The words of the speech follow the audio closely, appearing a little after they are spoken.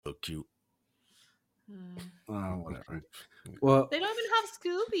cute. Whatever. Well, they don't even have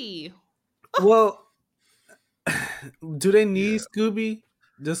Scooby. Well, do they need Scooby?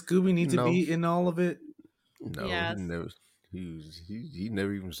 Does Scooby need to be in all of it? No, Yes. he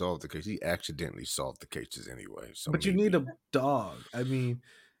never even solved the case. He accidentally solved the cases anyway. So but you need a dog. I mean,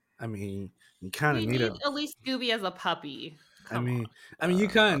 you kind of need at least Scooby as a puppy. I mean, you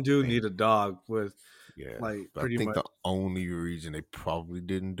kind of do need a dog with, but pretty I think much. the only reason they probably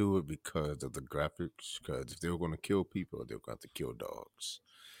didn't do it because of the graphics. Because if they were going to kill people, they were going to kill dogs.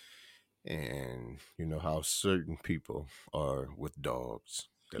 And you know how certain people are with dogs.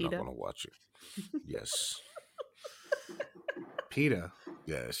 They're not going to watch it. Yes. PETA.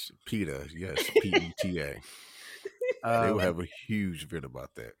 Yes. PETA. Yes. PETA. They will have a huge bit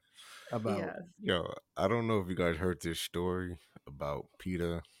about that. I don't know if you guys heard this story about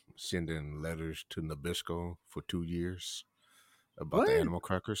PETA sending letters to Nabisco for 2 years about the animal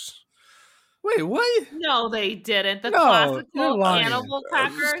crackers. Wait, what? No, they didn't. The classical animal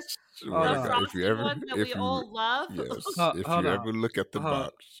crackers. Right. The frosty ones that we all love. Yes. If you ever look at the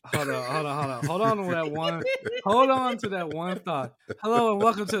box. Hold on. Hold on to that one. Hold on to that one thought. Hello and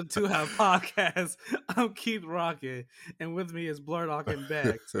welcome to the Two Half Podcast. I'm Keith Rocket, and with me is Blurdock and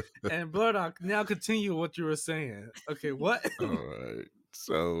Bex. And Blurdock, now continue what you were saying. Okay, what? All right.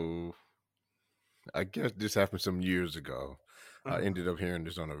 So I guess this happened some years ago. I ended up hearing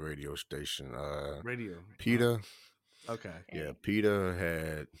this on a radio station. Radio. PETA. Okay. Yeah, PETA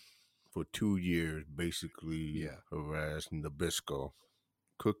had for 2 years basically harassed Nabisco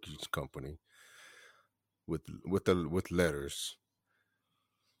Cookies Company with letters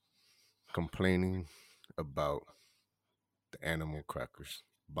complaining about the animal crackers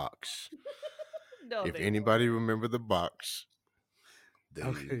box. If anybody remember the box,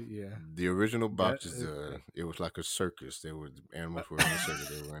 the original box it was like a circus. There were animals were in a circus.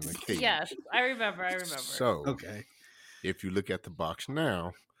 They were in a cage. Yes, I remember. So, if you look at the box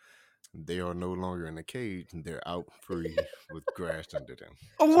now, they are no longer in a cage and they're out free with grass under them.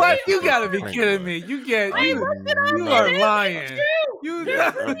 What? So you gotta be kidding me. You are lying.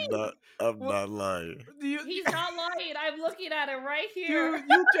 I'm not lying. He's not lying. I'm looking at it right here.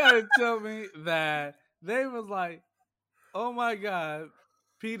 You trying to tell me that they was like, oh my God,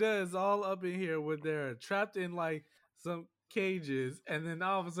 PETA is all up in here with their trapped in like some cages, and then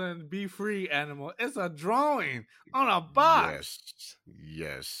all of a sudden, be free animal. It's a drawing on a box.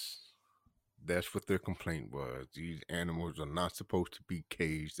 Yes. That's what their complaint was. These animals are not supposed to be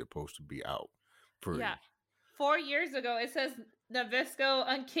caged. They're supposed to be out free. Yeah. 4 years ago, it says Nabisco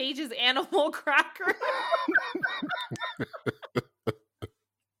uncages animal cracker.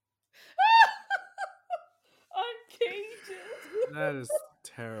 Uncages. That is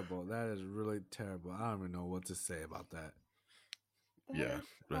terrible. That is really terrible. I don't even know what to say about that.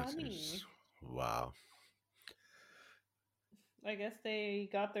 Wow. I guess they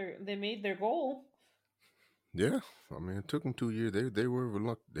made their goal. Yeah, I mean, it took them 2 years. They were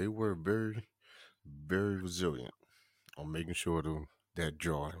reluctant. They were very, very resilient on making sure that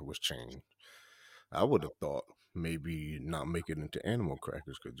jar was changed. I would have thought maybe not make it into animal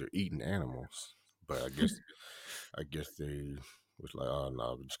crackers because they're eating animals, but I guess they was like, oh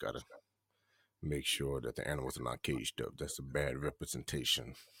no, we just gotta make sure that the animals are not caged up. That's a bad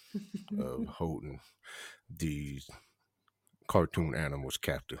representation of holding these cartoon animals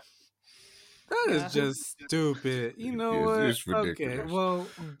captive. That is just stupid. You know what? It's ridiculous. Okay, well,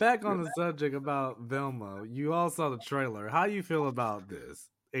 back on the subject about Velma. You all saw the trailer. How you feel about this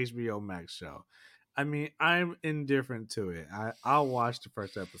HBO Max show? I mean, I'm indifferent to it. I'll watch the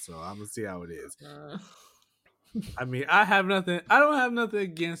first episode. I'm gonna see how it is. I mean, I don't have nothing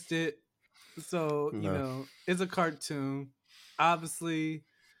against it. So, you know, it's a cartoon. Obviously,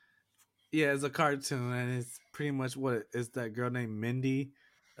 it's a cartoon, and it's pretty much what is that girl named Mindy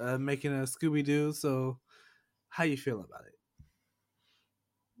making a Scooby-Doo. So, how you feel about it?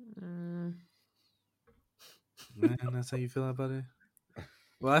 Man, that's how you feel about it?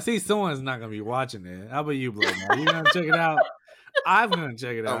 Well, I see someone's not going to be watching it. How about you, Blood? You going to check it out? I'm going to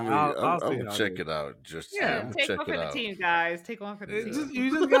check it out. I'll check it out. Take one for the team, guys. Take one for the team.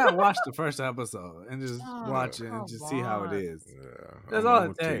 You just got to watch the first episode and just watch it and just see how it is. Yeah, that's all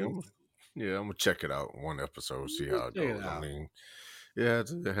it takes. I'm going to check it out one episode, see how it goes. I mean,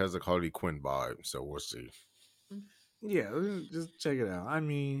 it has a Harley Quinn vibe, so we'll see. Yeah, just check it out. I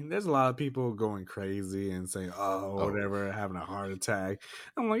mean, there's a lot of people going crazy and saying, whatever, having a heart attack.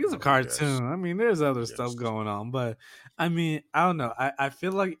 I'm like, it's a cartoon. I mean, there's other stuff going on. But, I mean, I don't know. I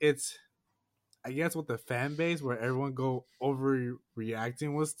feel like it's, I guess, with the fan base where everyone go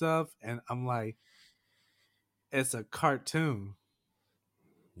overreacting with stuff. And I'm like, it's a cartoon.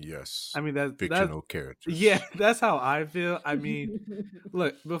 Yes. I mean that's Fictional characters. yeah, that's how I feel. I mean,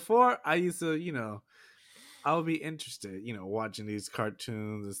 look, before I used to, I would be interested, watching these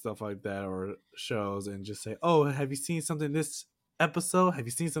cartoons and stuff like that or shows and just say, "Oh, have you seen something this episode? Have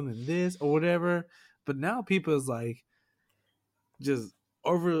you seen something this or whatever?" But now people is like just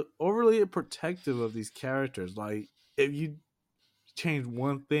overly protective of these characters. Like if you change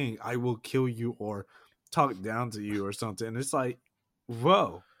one thing, I will kill you or talk down to you or something. And it's like,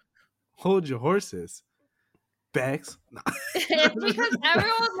 whoa, hold your horses, Bex. It's because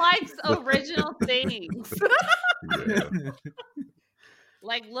everyone likes original things. Yeah.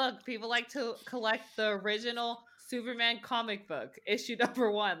 Like, look, people like to collect the original Superman comic book, issue number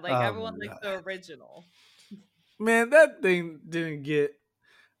 1. Like, Oh everyone my likes the original. Man, that thing didn't get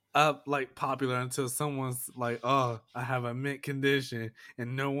up like popular until someone's like, "Oh, I have a mint condition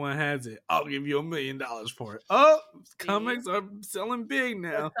and no one has it. I'll give you $1 million for it." Oh, comics are selling big If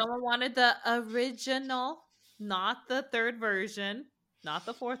now. someone wanted the original, not the 3rd version, not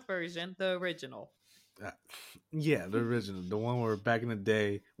the 4th version, the original. Yeah, the original, the one where back in the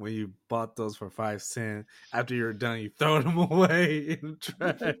day when you bought those for 5 cents, after you're done, you throw them away in the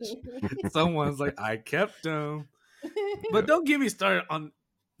trash. Someone's like, "I kept them." But don't get me started on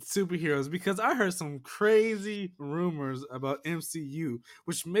superheroes because I heard some crazy rumors about MCU,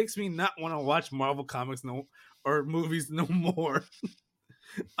 which makes me not want to watch Marvel comics or movies no more.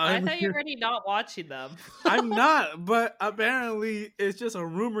 I thought you were already not watching them. I'm not, but apparently it's just a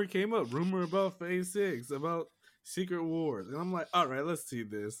rumor came up. Rumor about Phase 6, about Secret Wars. And I'm like, all right, let's see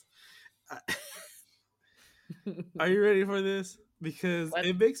this. Are you ready for this? Because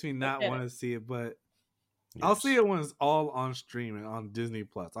it makes me not want to see it, but I'll see it when it's all on streaming on Disney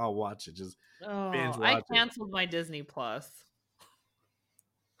Plus. I'll watch it. Just binge watch I canceled my Disney Plus.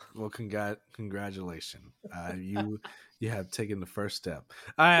 Well, congratulations. You have taken the first step.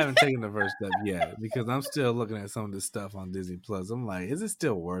 I haven't taken the first step yet because I'm still looking at some of this stuff on Disney Plus. I'm like, is it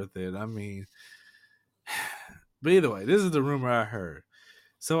still worth it? I mean, but either way, this is the rumor I heard.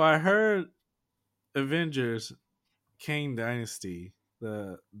 So I heard Avengers Kang Dynasty,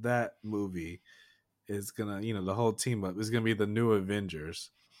 that movie is gonna, the whole team up is gonna be the new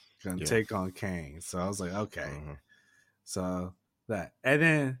Avengers, gonna take on Kang. So I was like, okay, so that, and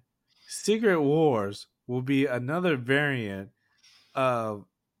then Secret Wars will be another variant of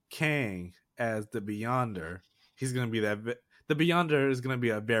Kang as the Beyonder. He's gonna be the Beyonder is gonna be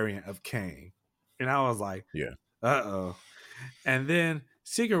a variant of Kang, and I was like, uh-oh. And then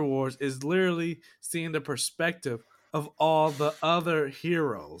Secret Wars is literally seeing the perspective of all the other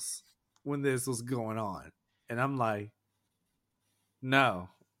heroes when this was going on. And I'm like, no.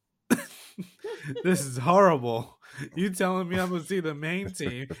 This is horrible. You telling me I'm going to see the main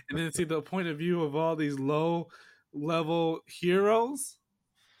team and then see the point of view of all these low level heroes?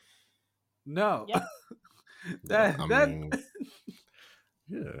 No. Yeah.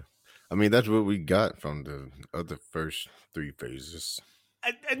 I mean, that's what we got from the other first 3 phases.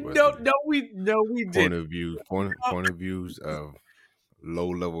 No, we didn't. Point of views of low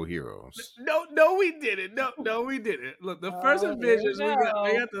level heroes. No, we didn't. No, we didn't. Look, the first Avengers, we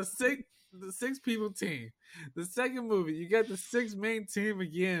got the six people team. The second movie, you got the 6 main team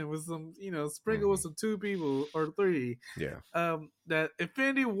again with some, sprinkle with some 2 people or 3. Yeah. That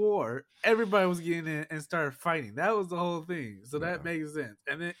Infinity War, everybody was getting in and started fighting. That was the whole thing. So that makes sense.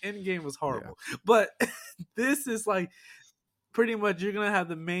 And then Endgame was horrible. Yeah. But this is like pretty much you're gonna have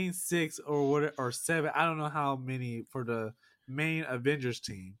the main 6 or 7. I don't know how many for the main Avengers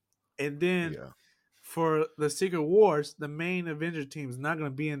team, and then for the Secret Wars, the main Avengers team is not gonna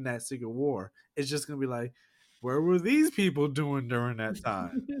be in that Secret War. It's just gonna be like, where were these people doing during that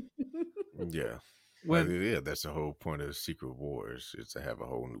time? Yeah. That's the whole point of Secret Wars is to have a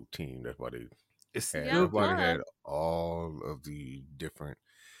whole new team. That's why everybody had all of the different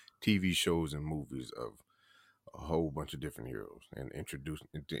TV shows and movies of a whole bunch of different heroes and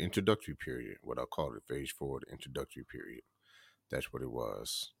the introductory period, what I call it, Phase 4, the introductory period. That's what it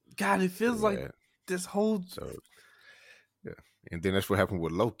was. God, it feels like this whole... And then that's what happened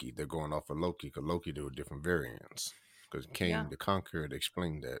with Loki. They're going off of Loki because Loki, there were different variants. Because Kang the Conqueror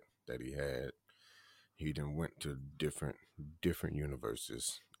explained that he then went to different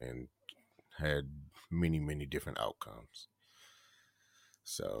universes and had many, many different outcomes.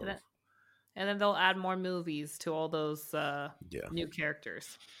 So... And then they'll add more movies to all those new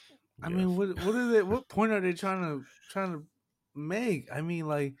characters. I mean, what is it? What point are they trying to make? I mean,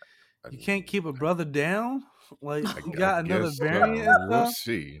 like, you can't keep a brother down. Like, you got another variant. We'll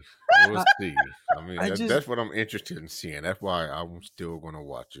see. I mean, that's what I'm interested in seeing. That's why I'm still going to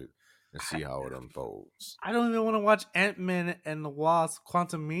watch it. and see how it unfolds. I don't even want to watch Ant-Man and the Wasp: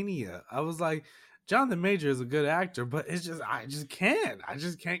 Quantumania. I was like, Jonathan Major is a good actor, but it's just I just can't. I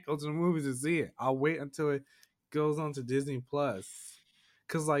just can't go to the movies to see it. I'll wait until it goes on to Disney Plus.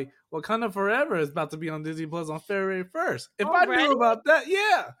 Cause like Wakanda Forever is about to be on Disney Plus on February 1st. If I Already? knew about that,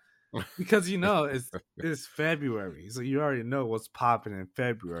 yeah. Because it's February, so you already know what's popping in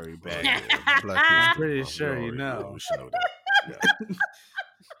February, baby. Black I'm History pretty Month. sure We you already know. We should know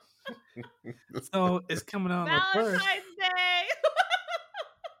that. So it's coming out on the first. Valentine's Day.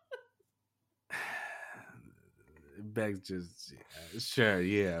 Begs just sure,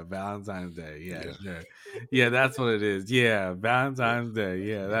 yeah, Valentine's Day, yeah, Yeah. sure, yeah, that's what it is, yeah, Valentine's Day,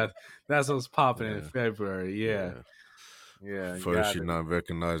 yeah, that's what's popping in Yeah. February, yeah. First, got she's it. not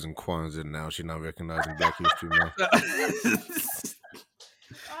recognizing Kwanzaa. Now she's not recognizing Black History Month.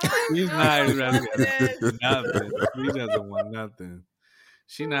 She's Oh, not even love recognizing this. nothing. She doesn't want nothing.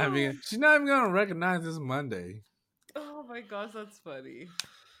 She's not even gonna recognize this Monday. Oh my gosh, that's funny.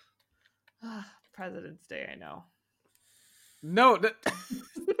 President's Day, I know. No,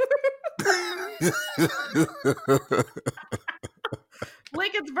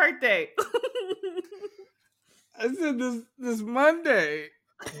 Lincoln's birthday. I said this Monday.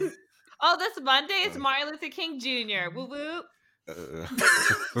 Oh, this Monday is Martin Luther King Jr. Woo woo.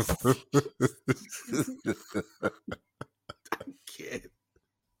 Kid.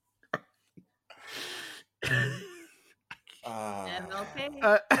 MLK.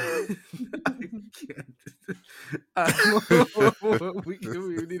 We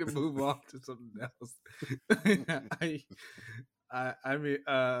need to move on to something else. I mean,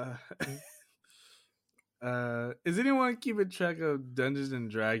 is anyone keeping track of Dungeons and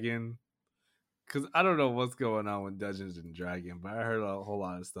Dragon? Because I don't know what's going on with Dungeons and Dragon, but I heard a whole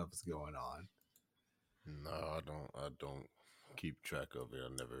lot of stuff is going on. No, I don't keep track of it. I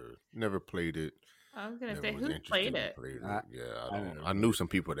never played it. I was gonna Never say, was who interested played in it? playing I- Yeah, I I never don't. I knew some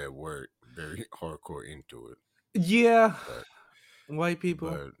people that were very hardcore into it. Yeah, But- white people.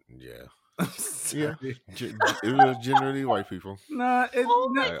 But yeah, I'm sorry. it was generally white people. Nah, Oh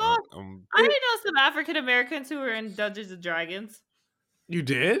my god! I didn't know some African Americans who were in Dungeons and Dragons. You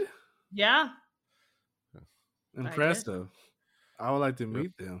did? Yeah. Impressive. I would like to Yep.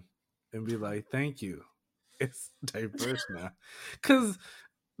 meet them and be like, thank you. It's diverse now. Because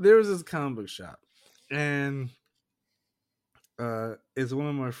there was this comic book shop, and it's one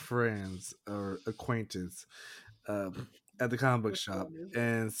of my friends or acquaintance at the comic book shop.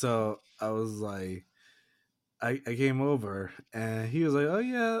 And so I was like, I came over, and he was like, oh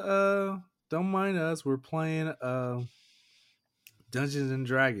yeah, don't mind us. We're playing Dungeons and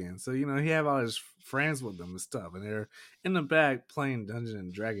Dragons. So, he had all his friends with them and stuff. And they're in the back playing Dungeons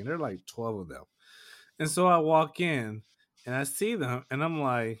and Dragons. There are like 12 of them. And so I walk in and I see them and I'm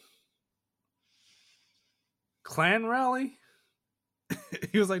like, clan rally?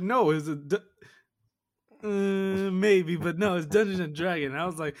 He was like, no, it's maybe, but no, it's Dungeons and Dragons. And I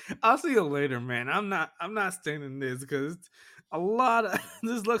was like, I'll see you later, man. I'm not staying in this because a lot of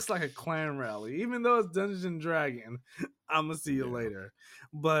this looks like a clan rally. Even though it's Dungeons and Dragons, I'm gonna see you later.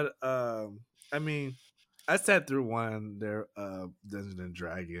 But I mean, I sat through one of their Dungeons and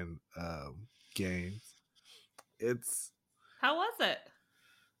Dragon games. How was it?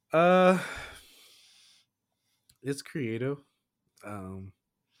 It's creative.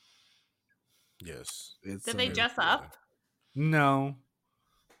 Yes. It's Did they dress up? No,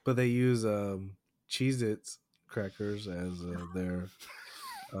 but they use Cheez-Its crackers as their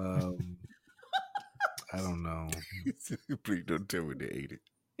I don't know. Please don't tell me they ate it.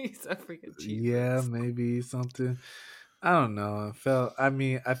 He's a freaking cheese. Yeah, maybe something. I don't know.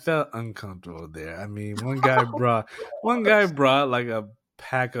 I felt uncomfortable there. I mean, one guy brought like a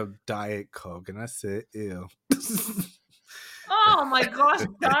pack of Diet Coke, and I said, "Ew." Oh my gosh,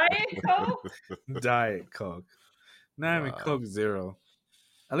 Diet Coke? Diet Coke. Not even Coke Zero.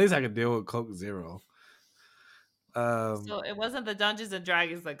 At least I could deal with Coke Zero. So it wasn't the Dungeons and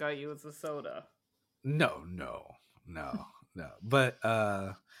Dragons that got you, it was the soda. No. But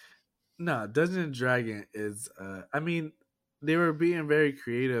no, Dungeons and Dragon is I mean, they were being very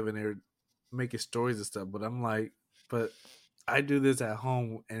creative and they were making stories and stuff, but I'm like, but I do this at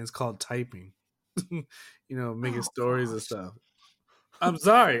home and it's called typing. Making stories and stuff. I'm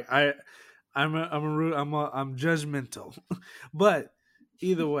sorry. I'm judgmental. But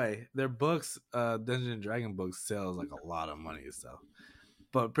either way, their books, Dungeons and Dragon books sells like a lot of money and stuff.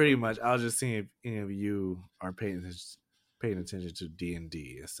 But pretty much I was just seeing if any of you are paying attention to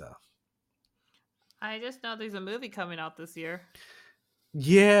D&D and stuff. I just know there's a movie coming out this year.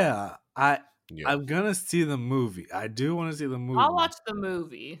 Yeah, I'm gonna see the movie. I do want to see the movie. I'll watch the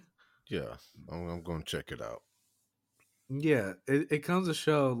movie. Yeah, I'm going to check it out. Yeah, it comes to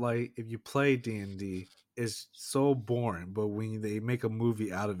show like if you play D&D, it's so boring, but when they make a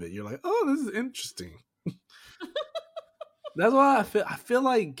movie out of it, you're like, oh, this is interesting. That's why I feel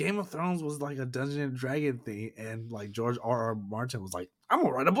like Game of Thrones was like a Dungeon and Dragon thing, and like George R. Martin was like, I'm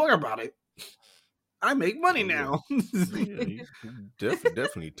gonna write a book about it. I make money Oh, yeah. now. Yeah, he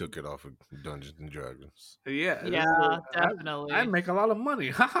definitely took it off of Dungeons and Dragons. Yeah, Yeah, definitely. I make a lot of money.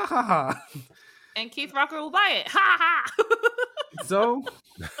 Ha ha ha ha. And Keith Rocker will buy it. Ha ha. So,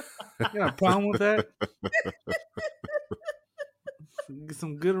 you got a problem with that? Get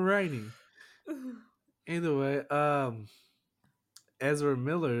some good writing. Either way, Ezra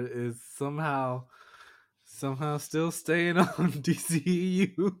Miller is somehow still staying on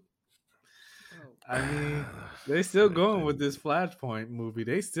DCEU. I mean, they still going with this Flashpoint movie.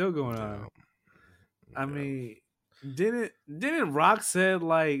 They still going on. I mean, didn't Rock said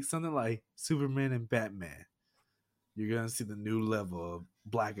like something like Superman and Batman? You're gonna see the new level of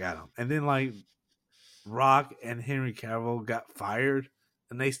Black Adam, and then like Rock and Henry Cavill got fired,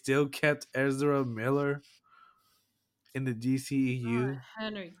 and they still kept Ezra Miller in the DCEU.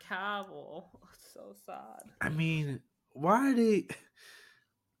 Henry Cavill. So sad. I mean, why are they?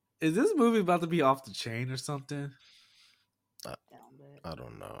 Is this movie about to be off the chain or something? I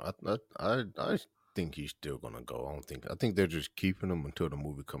don't know. I think he's still gonna go. I think they're just keeping him until the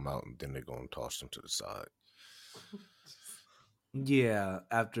movie come out, and then they're gonna toss him to the side. Yeah,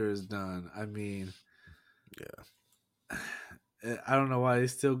 after it's done. I mean, yeah. I don't know why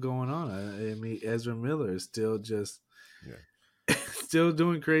it's still going on. I mean, Ezra Miller is still just still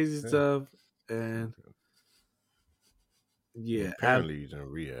doing crazy stuff, and apparently he's in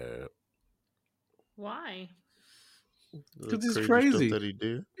rehab. Why? Because he's crazy. Stuff that he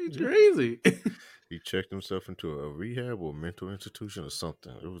did. He's crazy. He checked himself into a rehab or mental institution or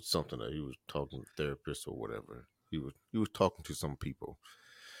something. It was something that he was talking to therapists or whatever. He was talking to some people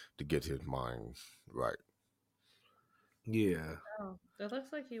to get his mind right. Yeah. Oh, it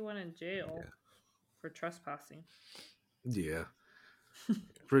looks like he went in jail for trespassing. Yeah.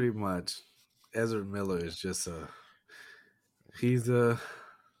 Pretty much. Ezra Miller is just he's a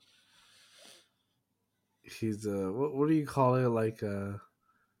what do you call it? Like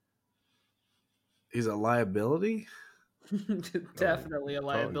he's a liability? Definitely a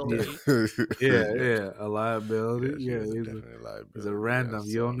liability. Yeah, a liability. Yes, Yeah, definitely a liability. He's a random.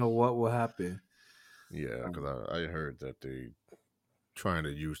 You don't know what will happen. Yeah, because I heard that they trying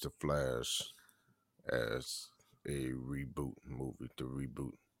to use the Flash as a reboot movie to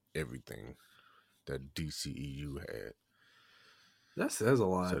reboot everything that DCEU had. That says a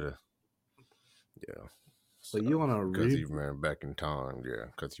lot. Yeah. So you want to because he ran back in time,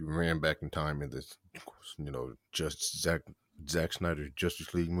 because he ran back in time in this, just Zack Snyder's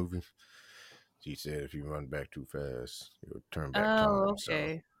Justice League movie. He said if you run back too fast, you'll turn back time.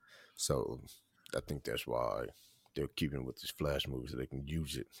 Okay. So I think that's why they're keeping with this Flash movie so they can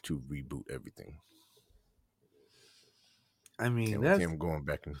use it to reboot everything. I mean, with him going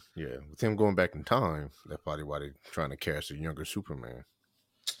back in time, that's probably why they're trying to cast a younger Superman.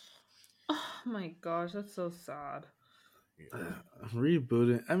 Oh my gosh, that's so sad.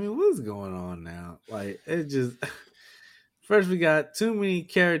 Rebooting. I mean, what's going on now? Like, it just first we got too many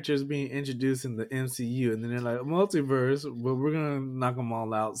characters being introduced in the MCU, and then they're like multiverse, but we're gonna knock them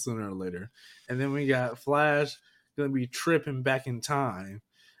all out sooner or later. And then we got Flash gonna be tripping back in time,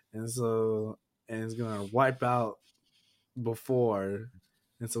 and it's gonna wipe out before,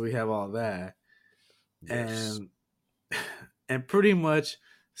 and so we have all that, and pretty much.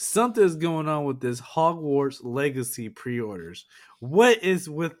 Something's going on with this Hogwarts Legacy pre-orders. What is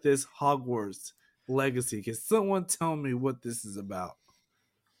with this Hogwarts Legacy? Can someone tell me what this is about?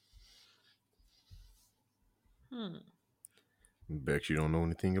 Bex, you don't know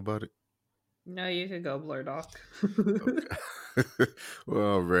anything about it? No, you could go, Blur Doc. Okay.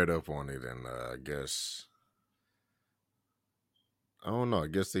 Well, I read up on it, and I guess I don't know. I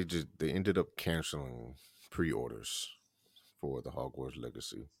guess they ended up canceling pre-orders for the Hogwarts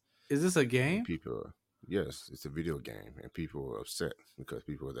Legacy. Is this a game? Yes, it's a video game, and people are upset because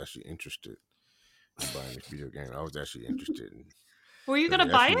people are actually interested in buying this video game. I was actually interested in. Were you gonna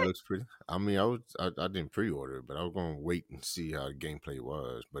buy it? Looks pretty. I mean, I didn't pre-order it, but I was gonna wait and see how the gameplay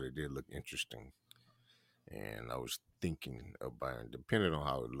was. But it did look interesting, and I was thinking of buying, depending on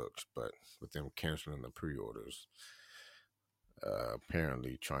how it looks. But with them canceling the pre-orders,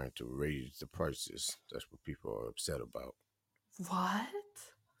 apparently trying to raise the prices. That's what people are upset about. What?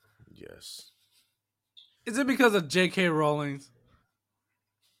 Yes. Is it because of J.K. Rowling?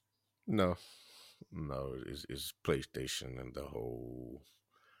 No, it's PlayStation and the whole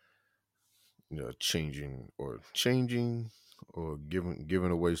changing or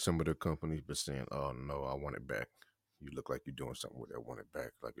giving away some of the companies, but saying, "Oh no, I want it back." You look like you're doing something with that. I want it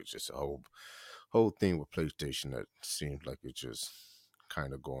back. Like it's just a whole thing with PlayStation that seems like it's just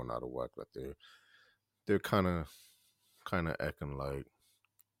kind of going out of whack. Like they're kind of acting like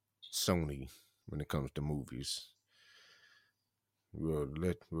Sony when it comes to movies. We'll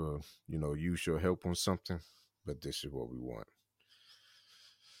use your help on something, but this is what we want.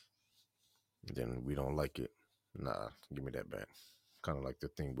 Then we don't like it. Nah, give me that back. Kind of like the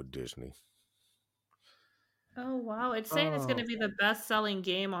thing with Disney. Oh wow! It's saying it's going to be the best-selling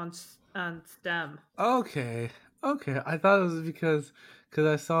game on STEM. Okay. I thought it was because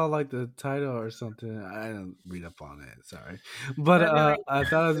I saw like the title or something. I didn't read up on it. Sorry, but I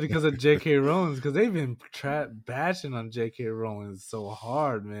thought it was because of J.K. Rowling because they've been bashing on J.K. Rowling so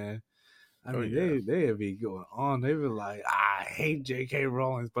hard, man. I mean, yeah. they be going on. They be like, I hate J.K.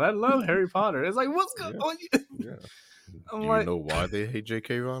 Rowling, but I love Harry Potter. It's like, what's going on? Yeah. I'm Do like, you know why they hate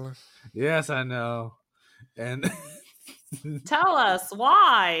J.K. Rowling? yes, I know. And Tell us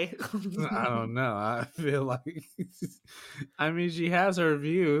why. I don't know. I feel like, I mean, she has her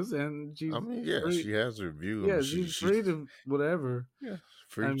views, and she's I mean, yeah, free. she has her view. Yeah, I mean, she's free to whatever. yeah,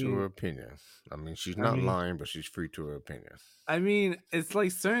 free to her opinion. I mean, she's not lying, but she's free to her opinion. I mean, it's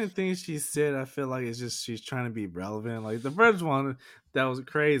like certain things she said. I feel like it's just she's trying to be relevant. Like the first one that was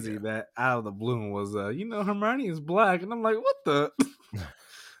crazy that out of the blue was, Hermione is black, and I'm like, what the.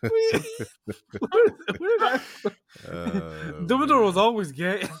 Where did I... Dumbledore was always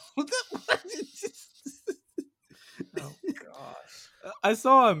gay. Oh gosh! I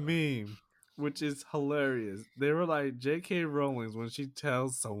saw a meme, which is hilarious. They were like J.K. Rowling when she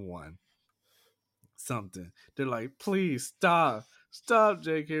tells someone something, they're like, "Please stop,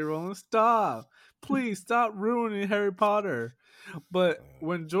 J.K. Rowling, stop! Please stop ruining Harry Potter." But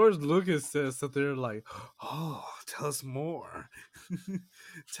when George Lucas says something, they're like, "Oh, tell us more.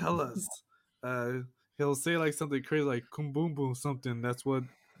 Tell us." He'll say like something crazy, like "Kum boom boom" something. That's what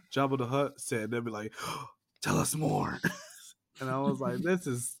Jabba the Hutt said. They'll be like, oh, "Tell us more." And I was like, "This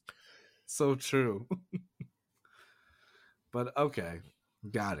is so true." But okay,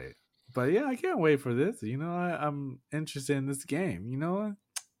 got it. But yeah, I can't wait for this. I'm interested in this game.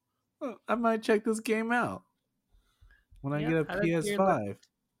 I might check this game out when I get a PS5.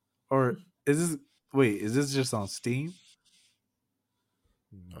 Or is this just on Steam?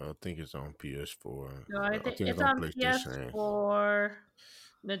 I think it's on PS4. No, I think it's on PS4,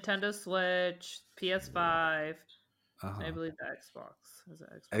 Nintendo Switch, PS5. I believe the Xbox. Is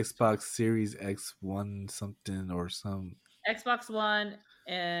it Xbox Series X1 something or some. Xbox One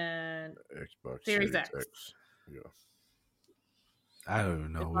and Xbox Series X. Yeah. I don't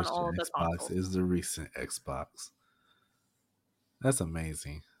even know which Xbox is the recent Xbox. That's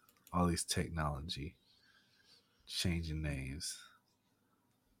amazing. All these technology changing names.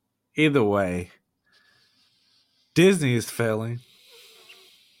 Either way, Disney is failing.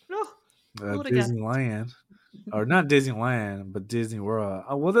 Disneyland, or not Disneyland, but Disney World.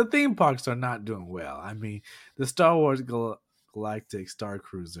 Well, the theme parks are not doing well. I mean, the Star Wars Galactic Star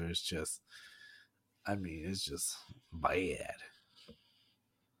Cruiser is just, it's just bad.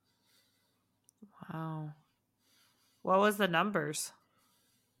 Wow. What was the numbers?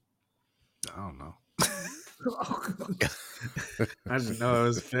 I don't know. I didn't know it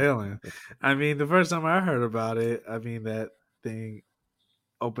was failing. I mean, the first time I heard about it, that thing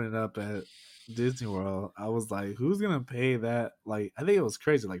opening up at Disney World, I was like, who's gonna pay that? Like, I think it was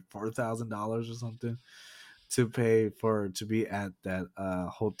crazy, like $4,000 or something to pay to be at that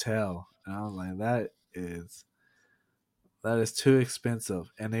hotel. And I was like, that is too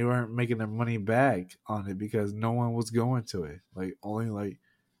expensive. And they weren't making their money back on it because no one was going to it. Like, only like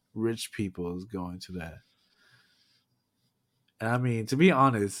rich people is going to that. And I mean, to be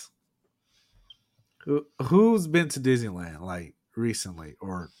honest, who's been to Disneyland like recently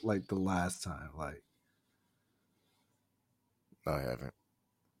or like the last time? Like, I haven't.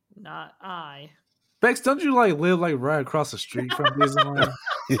 Not I. Bex, don't you like live like right across the street from Disneyland?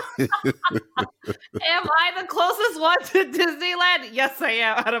 Am I the closest one to Disneyland? Yes, I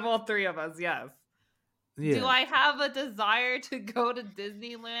am. Out of all three of us, yes. Yeah. Do I have a desire to go to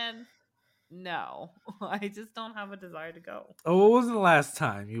Disneyland? No, I just don't have a desire to go. Oh, what was the last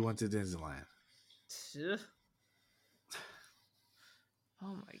time you went to Disneyland?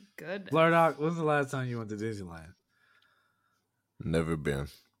 Oh my goodness. Blardock, when was the last time you went to Disneyland? Never been.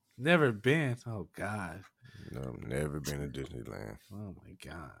 Never been? Oh, God. No, never been to Disneyland. Oh, my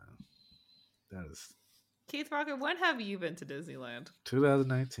God. That is... Keith Rocker, when have you been to Disneyland?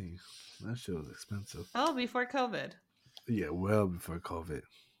 2019. That shit was expensive. Oh, before COVID. Yeah, well before COVID.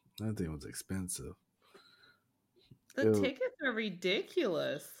 That thing was expensive. The tickets are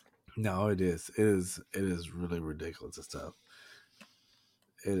ridiculous. No, it is. It is really ridiculous and stuff.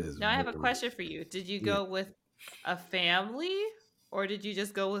 It is. Now I have a question for you. Did you go with a family or did you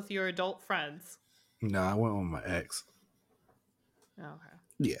just go with your adult friends? No, I went with my ex. Okay.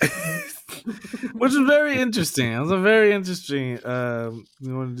 Yeah. Which was very interesting. It was a very interesting going to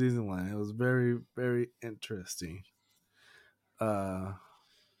Disneyland. It was very, very interesting.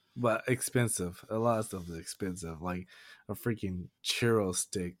 But expensive. A lot of stuff is expensive. Like a freaking churro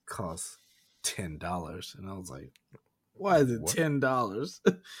stick costs $10. And I was like, why is it $10? $10?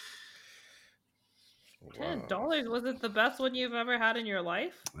 Was it the best one you've ever had in your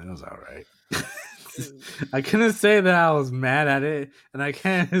life? It was all right. I couldn't say that I was mad at it, and I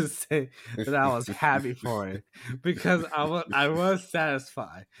can't say that I was happy for it because I was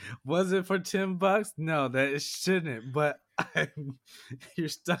satisfied. Was it for $10? No, that it shouldn't. But you're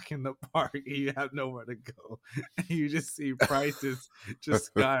stuck in the park and you have nowhere to go, and you just see prices just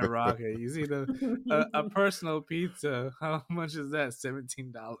skyrocket. You see a personal pizza. How much is that?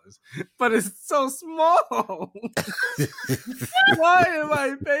 $17. But it's so small. Why am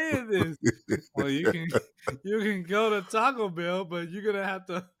I paying this? Well, you can go to Taco Bell, but you're gonna have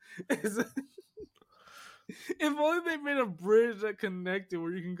to. If only they made a bridge that connected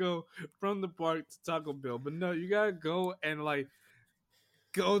where you can go from the park to Taco Bell. But no, you gotta go and like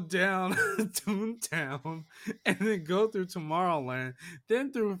go down Toontown and then go through Tomorrowland,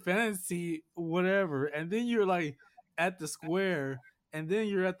 then through Fantasy whatever, and then you're like at the square, and then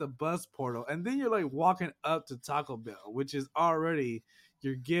you're at the bus portal, and then you're like walking up to Taco Bell, which is already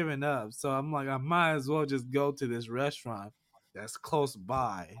you're giving up. So I'm like, I might as well just go to this restaurant that's close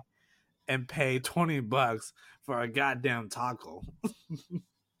by and pay $20 for a goddamn taco.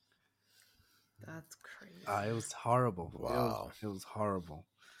 That's crazy. It was horrible. Wow. It was horrible.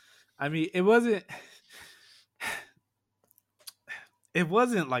 I mean, it wasn't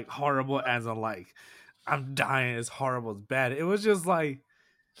like horrible as a like I'm dying, it's horrible, it's bad. It was just like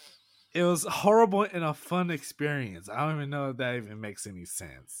it was horrible in a fun experience. I don't even know if that even makes any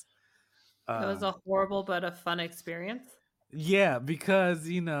sense. It was a horrible but a fun experience. Yeah, because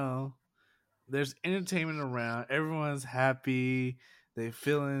there's entertainment around. Everyone's happy. They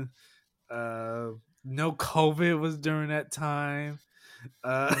feeling. No COVID was during that time.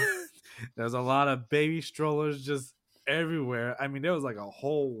 There's a lot of baby strollers just everywhere. I mean, there was like a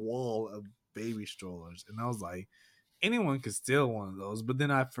whole wall of baby strollers, and I was like, anyone could steal one of those. But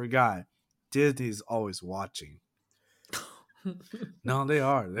then I forgot, Disney's always watching. No, they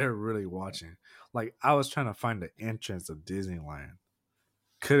are. They're really watching. Like, I was trying to find the entrance of Disneyland.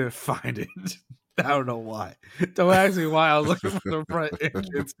 Couldn't find it. I don't know why. Don't ask me why I was looking for the front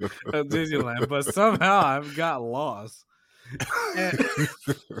entrance of Disneyland, but somehow I got lost.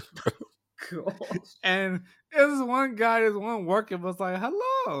 And this one guy, this one worker was like,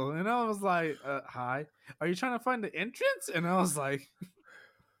 hello. And I was like, hi. Are you trying to find the entrance? And I was like,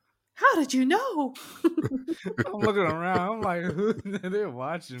 how did you know? I'm looking around. I'm like, they're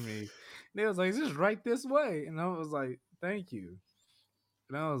watching me. They was like, it's just right this way. And I was like, thank you.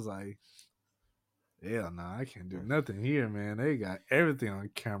 And I was like, hell no, I can't do nothing here, man. They got everything on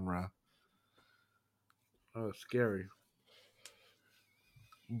camera. Oh, scary.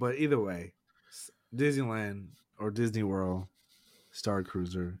 But either way, Disneyland or Disney World Star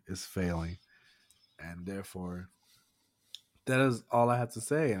Cruiser is failing. And therefore, that is all I have to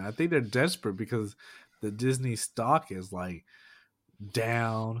say. And I think they're desperate because the Disney stock is like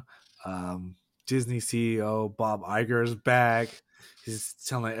down. Disney CEO Bob Iger is back. He's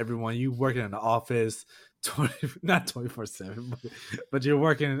telling everyone, you working in the office not 24/7, but you're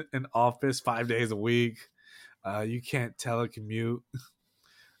working in office 5 days a week. You can't telecommute.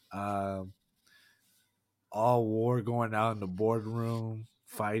 All war going out in the boardroom,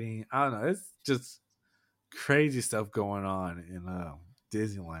 fighting. I don't know. It's just crazy stuff going on in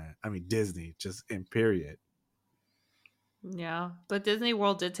Disneyland. I mean, Disney, just in period. Yeah, but Disney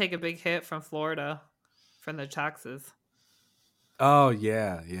World did take a big hit from Florida from the taxes. Oh,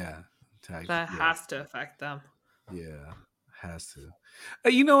 yeah. That has to affect them. Yeah, has to.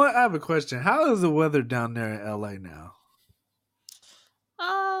 You know what? I have a question. How is the weather down there in LA now?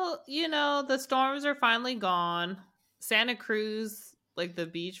 Oh, the storms are finally gone. Santa Cruz, like the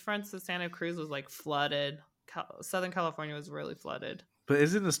beach fronts of Santa Cruz was like flooded. Southern California was really flooded. But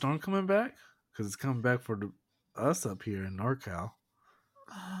isn't the storm coming back? Because it's coming back for us up here in NorCal.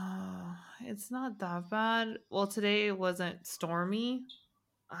 It's not that bad. Well, today it wasn't stormy.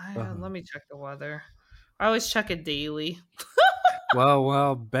 Let me check the weather. I always check it daily.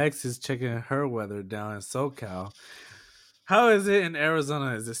 Well, Bex is checking her weather down in SoCal. How is it in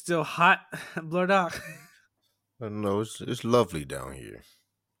Arizona? Is it still hot, Blurdock? No, it's lovely down here.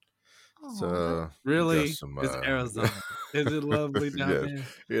 Oh, Really? Got some. It's Arizona. Is it lovely down Yes,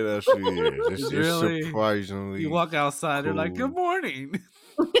 there? it actually is. It's Really? surprisingly. You walk outside, they're like, cool. "Good morning."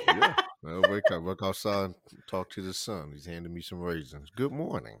 Yeah, I wake outside, and talk to the sun. He's handing me some raisins. Good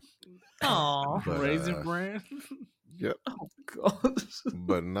morning. oh, But, Raisin Bran. Yep. God.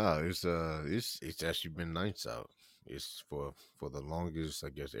 But nah, it's actually been nice out. It's for the longest. I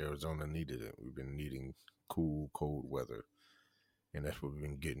guess Arizona needed it. We've been needing cool, cold weather, and that's what we've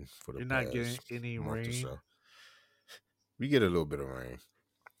been getting for the You're past not getting any month or rain. so. We get a little bit of rain.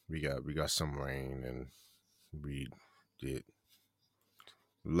 We got some rain, and we did.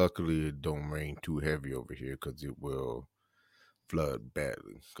 Luckily, it don't rain too heavy over here because it will flood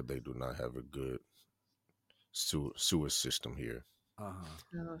badly because they do not have a good sewer system here.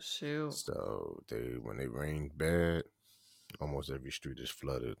 Oh shoot! So when they rain bad, almost every street is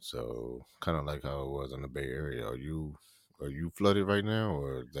flooded. So kind of like how it was in the Bay Area. Are you flooded right now,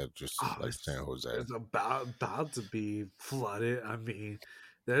 or is that just like San Jose? It's about to be flooded. I mean,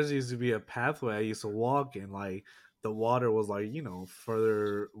 there used to be a pathway I used to walk in. Like the water was like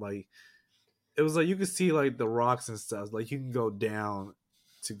further. Like it was like you could see like the rocks and stuff. Like you can go down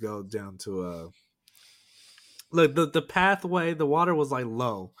to a. Look, the pathway, the water was like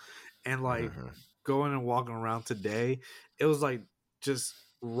low, and like going and walking around today, it was like just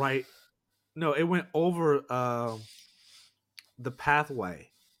right. No, it went over the pathway.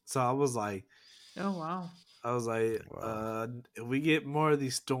 So I was like, oh wow. I was like, if we get more of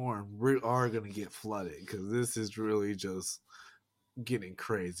these storms, we are gonna get flooded because this is really just getting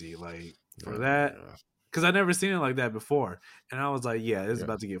crazy. Like for that, because I never seen it like that before, and I was like, yeah, it's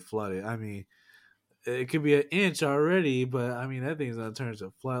about to get flooded. I mean, it could be an inch already, but I mean that thing's gonna turn to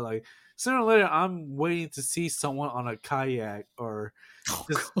a flood. Like sooner or later, I'm waiting to see someone on a kayak or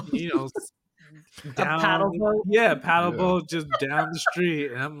just down, a paddle boat. Yeah, paddle boat just down the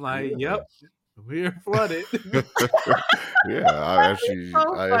street, and I'm like, yep, we're flooded. Yeah, I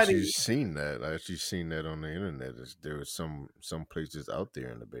actually seen that. I actually seen that on the internet. There was some places out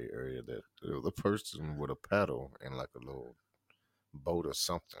there in the Bay Area that there was a person with a paddle and like a little boat or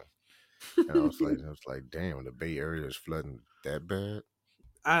something. And I was like, damn, the Bay Area is flooding that bad.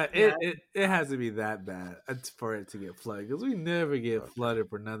 It has to be that bad for it to get flooded because we never get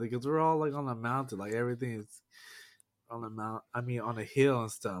flooded for nothing because we're all like on a mountain, like everything is on a mount. I mean, on a hill and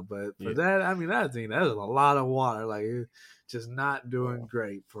stuff. But for that, I mean, that is a lot of water. Like it's just not doing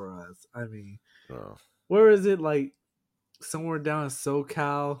great for us. I mean, where is it? Like somewhere down in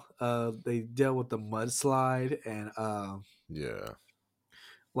SoCal, they dealt with the mudslide and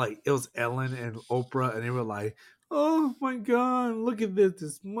like it was Ellen and Oprah, and they were like, "Oh my god, look at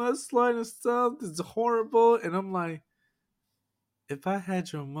this mudslide and stuff. This is horrible." And I'm like, if I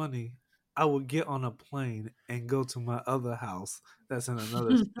had your money, I would get on a plane and go to my other house that's in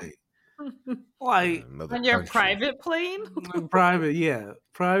another state. Like on your private plane?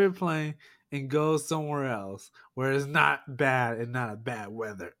 Private plane, and go somewhere else where it's not bad and not a bad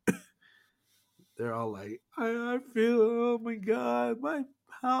weather. They're all like, I feel, oh my god, my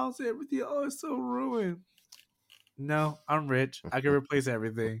house, everything, oh, it's so ruined. No, I'm rich. I can replace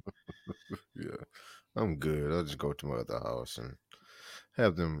everything. Yeah, I'm good. I'll just go to my other house and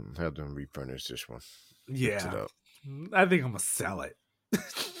have them refurnish this one. Yeah, fix it up. I think I'm gonna sell it.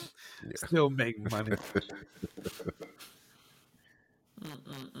 Still make money.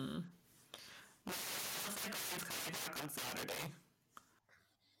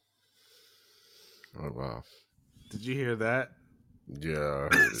 Oh wow! Did you hear that? Yeah,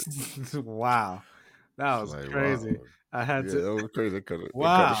 I heard it. Wow, that was crazy. Wow. I had to. That was crazy. It kind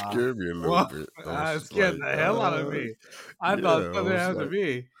of scared me a little bit. I scared the hell out of me. I thought something had to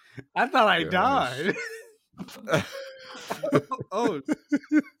be. I thought I died. oh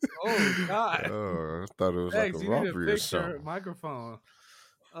God! I thought it was like a robbery or something. Microphone.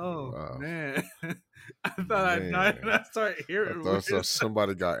 Oh man! I thought I died, and I started hearing. I thought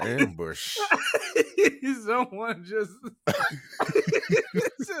somebody got ambushed. Someone just.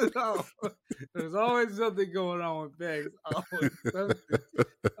 There's always something going on with Bex.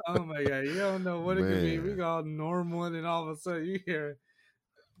 Oh my god! You don't know what it could be. We got normal, and all of a sudden you hear,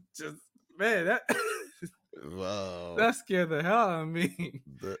 just that. Wow! That scared the hell out of me.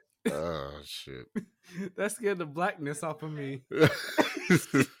 Oh shit! That scared the blackness off of me.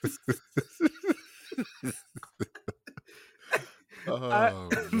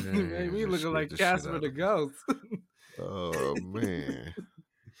 Man, we looking like Casper the Ghost. Oh man!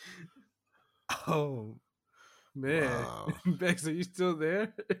 Oh man! Wow. Bex, are you still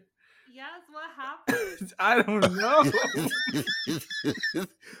there? Yes, what happened? I don't know.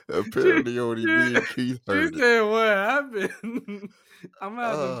 Apparently, only me and Keith She heard it. said, "What happened?" I'm gonna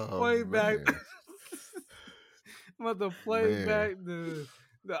have to play back. Man. I'm gonna have to play Man. back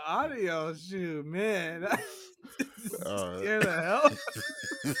the audio. Shoot, man, scared the hell.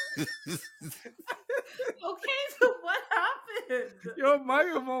 Okay, so what happened? Your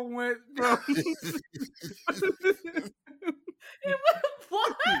microphone went from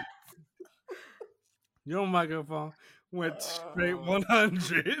What? your microphone went straight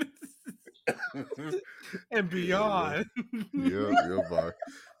 100 and beyond. Yep, bye.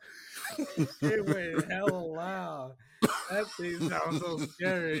 It went hella loud. That thing sounds so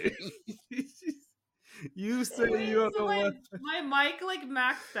scary. You said you don't know what. My mic like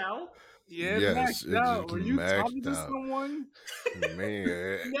maxed out. Yeah, Yes, maxed it out. just Were you talking maxed to out. someone?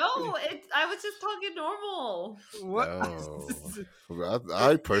 Man. No, I was just talking normal. What? No.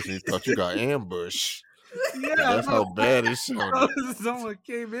 I personally thought you got ambushed. Yeah, That's how bad it sounded. someone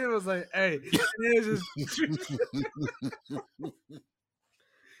came in and was like, "Hey," and it was just.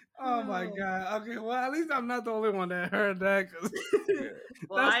 Oh my god! Okay, well at least I'm not the only one that heard that. Cause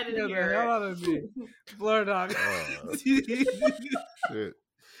well, I didn't hear the hell out of me. Blur Dog. Shit.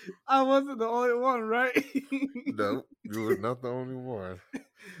 I wasn't the only one, right? No, you were not the only one.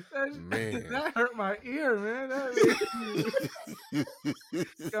 Man. That hurt my ear, man. That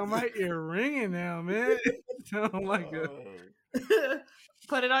got my ear ringing now, man. Sound like a.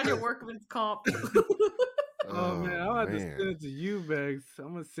 Put it on your workman's comp. Oh man, I'm about to send it to you, Bex.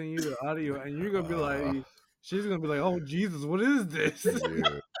 I'm gonna send you the audio, and you're gonna be like, she's gonna be like, "Oh Jesus, what is this?"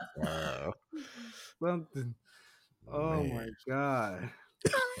 Yeah. Wow. Something. Oh Man. my god.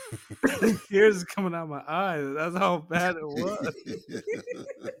 Tears coming out my eyes. That's how bad it was.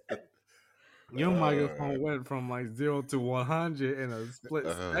 Your microphone went from like 0 to 100 in a split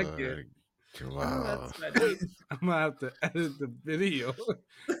second. Wow. That's funny. I'm gonna have to edit the video.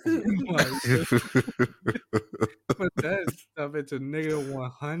 Put that stuff into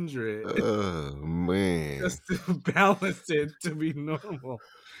 -100. Oh man. Just to balance it to be normal.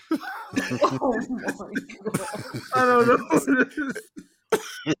 Oh my god. I don't know.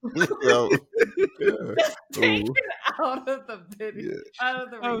 Well, Take it out of the video. Yeah. Out of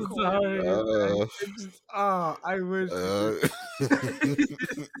the I'm recording. sorry. I wish.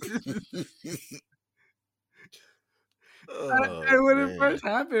 And when it first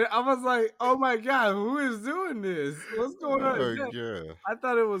happened, I was like, "Oh my god, who is doing this? What's going on?" Yeah. I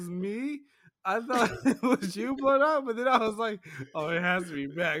thought it was me. I thought it was you blown up, but then I was like, "Oh, it has to be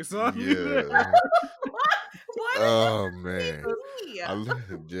back." So I'm What? Oh man. Me?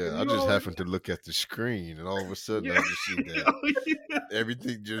 I just happened to look at the screen, and all of a sudden I just see that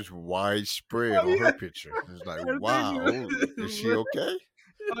everything just widespread on her picture. It's like, wow, is she okay?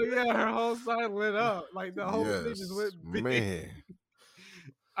 Oh yeah, her whole side lit up, like the whole thing just went big. Man.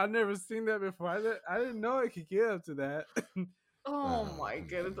 I've never seen that before. I didn't know it could get up to that. Oh my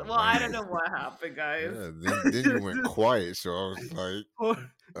goodness. Well, I don't know what happened, guys. Yeah, then you went quiet, so I was like,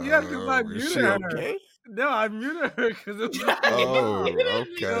 yeah, because I is muted she her. okay? No, I muted her because it was Oh, So okay.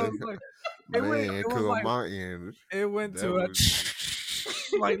 it's like, Man, because on like, my end, it went that to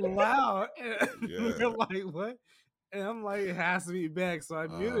was like loud, and Yeah. we're like, "What?" And I'm like, "It has to be back," so I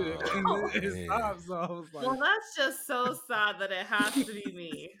muted it, and then it man. stopped. So I was like, Well, that's just so sad that it has to be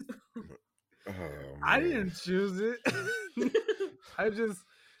me. Oh, I man. didn't choose it.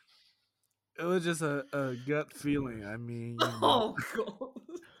 It was just a gut feeling. I mean, Oh god.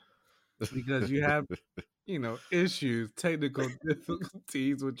 because you have, issues, technical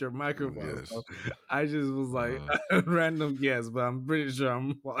difficulties with your microphone. Yes. So I just was like, a random guess, but I'm pretty sure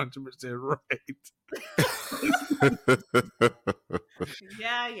I'm 100% right.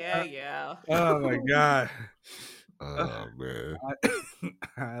 Yeah. Oh my god. Oh man.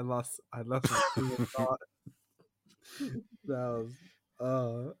 I lost my train of thought. That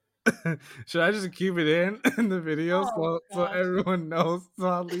was should I just keep it in the video so everyone knows?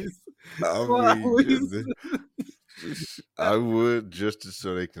 So at least I would just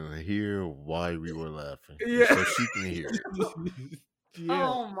so they can hear why we were laughing. Yeah. So she can hear it. Yeah.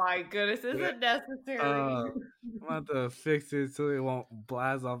 Oh my goodness, is it necessary? I'm about to fix it so they won't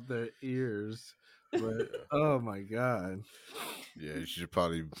blast off their ears. But oh my god. Yeah, you should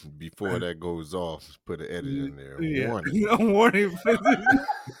probably before that goes off, put an edit in there. Yeah. Warning. No warning.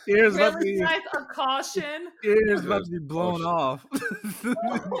 Ears about to Really, be, guys, a caution. ears about to be blown Caution. off. Oh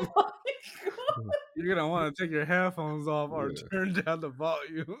my god. You're gonna want to take your headphones off or Yeah. turn down the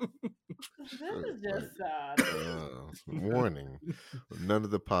volume. This is just sad. Warning. None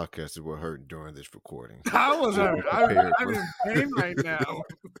of the podcasters were hurt during this recording. I was hurt. I'm Prepared in for- pain right now.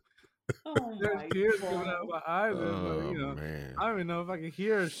 Oh There's my tears coming out god. of my eyes. And, Oh I man. don't even know if I can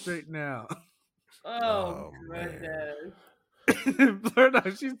hear her straight now. Oh Oh man. goodness. Blurred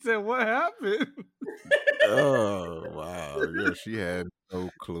out. She said, "What happened?" Oh wow. Yeah, she had no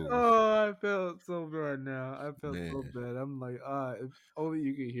clue. Oh, I felt so bad now. I felt so Man. bad. I'm like, if only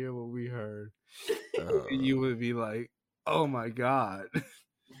you could hear what we heard, you Uh, would be like, "Oh my god."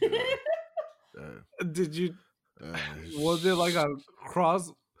 yeah. Uh, Did you? Was it like sh- a cross?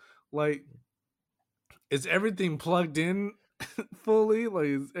 Like, is everything plugged in fully? Like,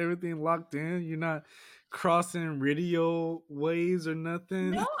 is everything locked in? You're not crossing radio waves or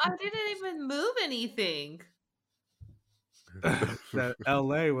nothing? No, I didn't even move anything. That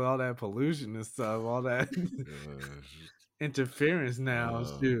LA with all that pollution and stuff, all that interference now.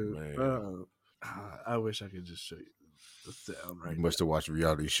 oh Shoot. man. I wish I could just show you the sound You right must have watched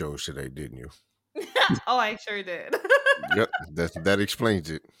reality shows today, didn't you? Oh, I sure did. Yep, that explains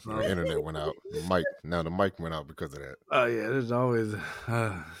it. now. The internet went out. The mic went out because of that. Oh yeah, there's always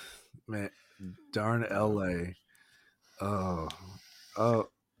man, darn LA. Oh,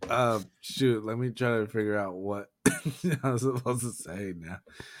 shoot. Let me try to figure out what I was supposed to say now.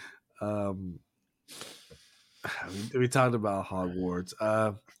 We talked about Hogwarts.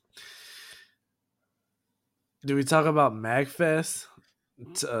 Did we talk about MagFest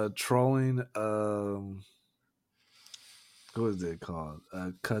trolling? What is it called?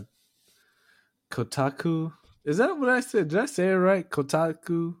 Kotaku. Is that what I said? Did I say it right?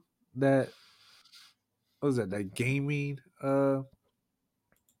 Kotaku. That what was that? That gaming. I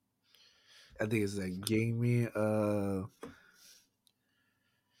think it's that gaming.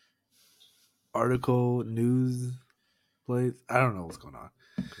 Article news place. I don't know what's going on.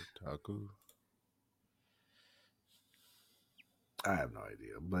 Kotaku. I have no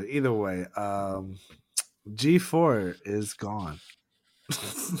idea. But either way, G4 is gone.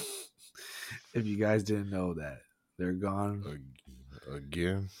 If you guys didn't know that, they're gone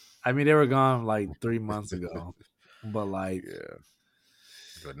Again. I mean, they were gone like 3 months ago, but like, yeah.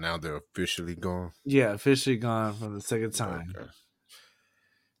 But now they're officially gone. Yeah, officially gone for the second time. Okay.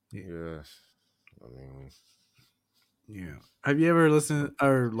 Yeah. I mean, yeah. Have you ever listened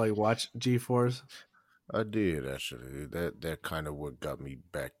or like watched G-Force? I did actually. That kind of what got me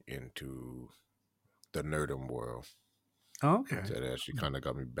back into the nerdum world. Oh, okay. That actually kind of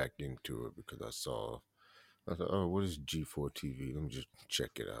got me back into it because I thought, oh, what is G4 TV? Let me just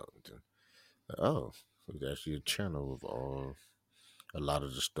check it out. And then, oh, it's actually a channel of a lot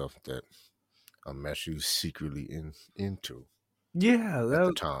of the stuff that I'm actually secretly into. Yeah, at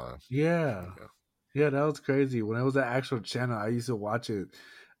the time. Yeah, that was crazy. When it was an actual channel, I used to watch it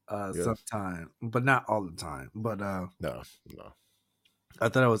sometime, but not all the time. But no. I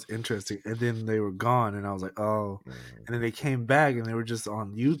thought it was interesting. And then they were gone, and I was like, oh. And then they came back, and they were just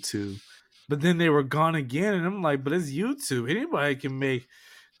on YouTube. But then they were gone again, and I'm like, but it's YouTube. Anybody can make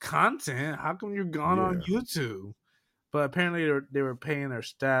content. How come you're gone on YouTube? But apparently they were paying their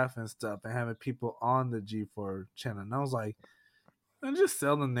staff and stuff and having people on the G4 channel. And I was like, just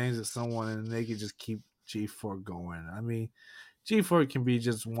sell the names of someone and they could just keep G4 going. I mean, G4 can be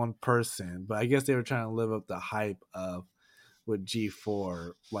just one person, but I guess they were trying to live up the hype of with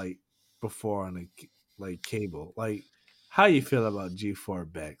G4 like before on like cable. Like, how you feel about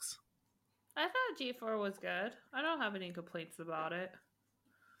G4, Bex? I thought G4 was good. I don't have any complaints about it.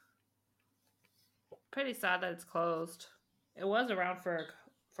 Pretty sad that it's closed. It was around for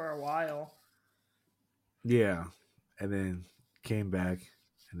a while. Yeah, and then came back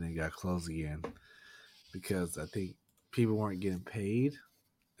and then got closed again because I think people weren't getting paid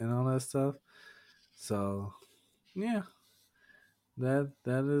and all that stuff. So yeah, that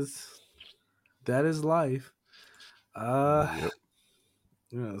is life. Yep.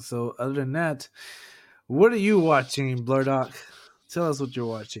 Yeah, so other than that, what are you watching, Blurdock? Tell us what you're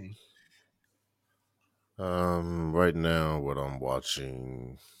watching. Right now, what I'm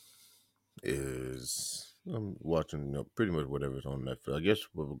watching is I'm watching pretty much whatever's on Netflix. I guess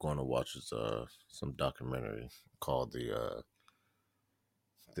what we're going to watch is some documentary called the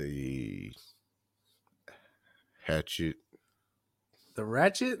Hatchet. The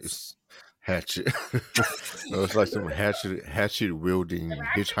Ratchet? It's Hatchet. No, it's like some hatchet wielding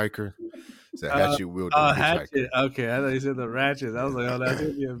hitchhiker. It's a hatchet wielding hitchhiker. Hatchet. Okay, I thought you said the Ratchet. I was like, oh, that's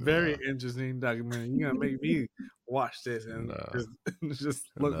gonna be a very interesting documentary. You're gonna make me watch this and just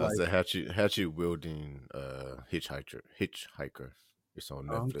look like it's a hatchet wielding hitchhiker. It's on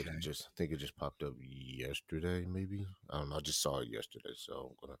Netflix. Okay. I think it just popped up yesterday, maybe. I don't know. I just saw it yesterday,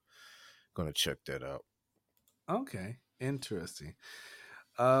 so I'm gonna check that out. Okay, interesting.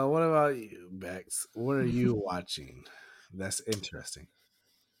 What about you, Bex? What are you watching? That's interesting.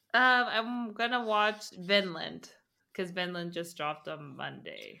 I'm gonna watch Vinland because Vinland just dropped on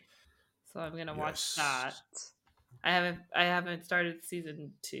Monday, so I'm gonna watch that. Yes. I haven't started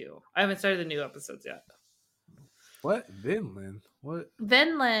season 2. I haven't started the new episodes yet. What? Vinland? What?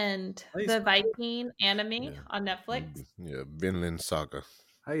 Vinland, How you the spell that? Viking anime Yeah. on Netflix. Yeah, Vinland Saga.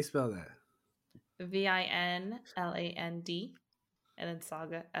 How you spell that? Vinland, and then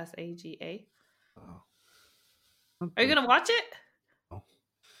Saga, Saga. Oh. Are you gonna watch it? Oh.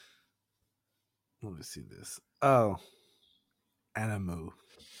 Let me see this. Oh. Animu.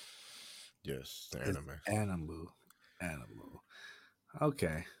 Yes, the It's anime. Animu.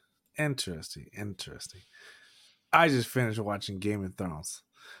 Okay. Interesting. I just finished watching Game of Thrones.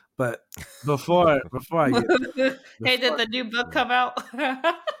 But before I get Hey, did the new book come out?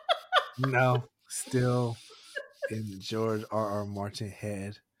 no, still in George R.R. Martin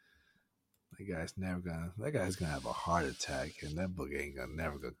head. That guy's gonna have a heart attack, and that book ain't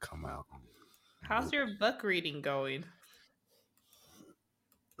never gonna come out. How's your book reading going?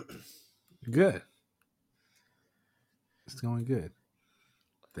 Good. It's going good.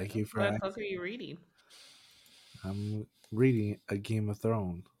 Thank you for What asking. book are you reading? I'm reading A Game of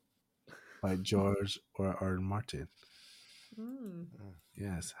Thrones by George R.R. Martin. Mm.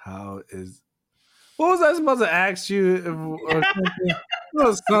 Yes. What was I supposed to ask you or something? It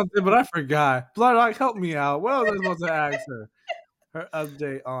was something, but I forgot. Bloodrock, help me out. What was I supposed to ask her? Her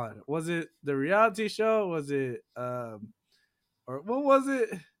update on. Was it the reality show? Was it or what was it?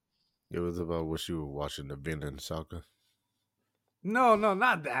 It was about what you were watching, the Vinland Saga. No,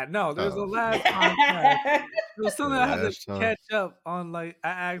 not that. No, there's a Oh. last podcast. There was something I had to Last time? catch up on. Like I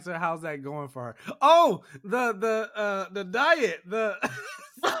asked her, "How's that going for her?" Oh, the diet.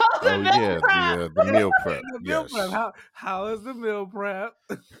 Oh, the Oh meal yeah, prep. the meal prep. The meal Yes. prep. How is the meal prep?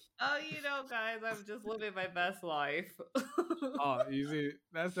 Oh, guys, I'm just living my best life. Oh, you see,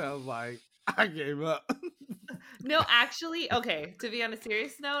 that sounds like I gave up. No, actually, okay. To be on a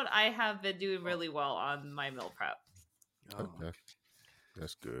serious note, I have been doing really well on my meal prep, Okay.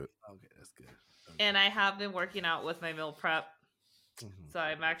 That's good. Okay, that's good. Okay. and I have been working out with my meal prep. Mhm. So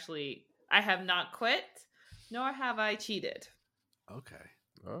I have not quit, nor have I cheated. Okay.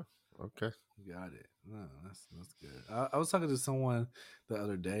 Oh, okay. Got it. No, that's good. I was talking to someone the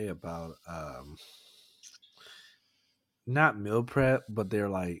other day about not meal prep, but they're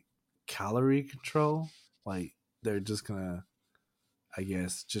like calorie control. Like they're just gonna, I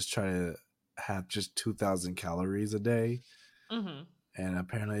guess, just try to have just 2,000 calories a day, Mm-hmm. and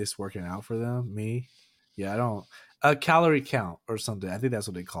apparently it's working out for them. Me, yeah, I don't calorie count or something. I think that's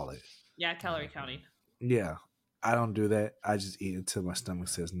what they call it. Yeah, calorie counting. Yeah, I don't do that. I just eat until my stomach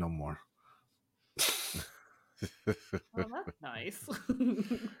says no more. Well, that's nice.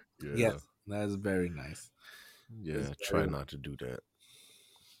 Yeah. Yes, that is very nice. Yeah. It's Try very- not to do that.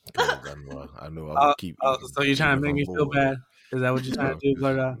 'Cause I know I would keep eating. So you're trying to even make if me I'm feel bored. bad? Is that what you're trying to do,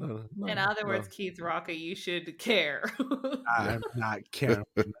 Blurda? No, In other no. words, Keith Rocker, you should care. I'm not caring.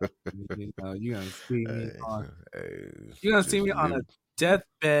 You're gonna see me Hey, on. hey, You're gonna just see me on a live-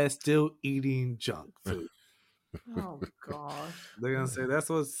 deathbed, still eating junk food. Oh gosh. They're gonna say that's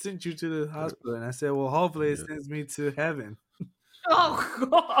what sent you to the hospital, and I said, well, hopefully it Yeah. sends me to heaven. Oh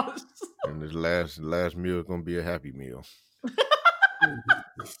gosh. And this last meal is gonna be a happy meal.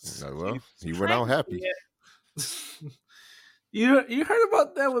 Well, he went out happy. You heard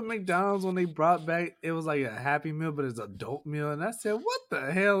about that with McDonald's when they brought back it was like a Happy Meal, but it's adult meal, and I said, what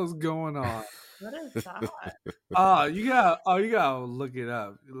the hell is going on? What is that? You gotta look it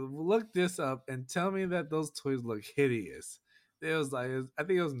up. Look this up and tell me that those toys look hideous. It was like I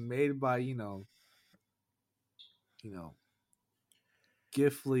think it was made by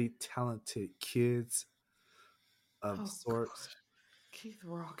giftfully talented kids of sorts. Gosh. Keith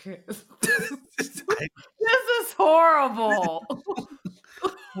Rocket. This is horrible.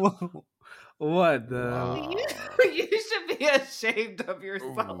 What the? Wow. You should be ashamed of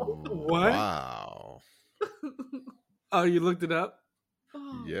yourself. Ooh, What? Wow. Oh, you looked it up?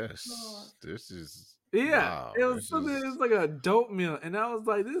 Oh, Yes. God. This is Yeah, wow. it was This something. is- It was like a dope meal, and I was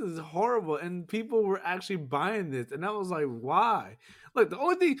like, "This is horrible." And people were actually buying this, and I was like, "Why?" Like the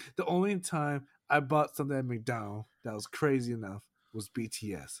only time I bought something at McDonald's that was crazy enough was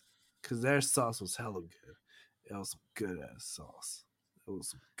BTS, because their sauce was hella good. It was some good ass sauce. It was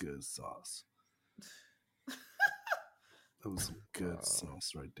some good sauce. It was some good Wow.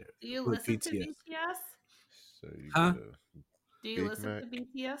 sauce right there. Do you With listen to BTS. BTS? So you Huh? get a Do you Big listen Mac. to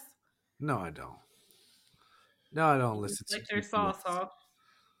BTS? No, I don't. No, I don't You listen just to like their BTS. sauce, huh?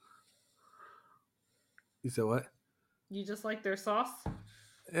 You said what? You just like their sauce?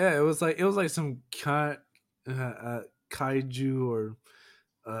 Yeah, it was like some kaiju or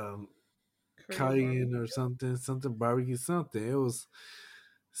cayenne or something barbecue something. It was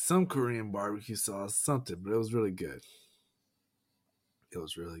some Korean barbecue sauce, something, but it was really good. It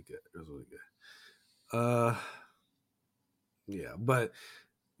was really good. Yeah, but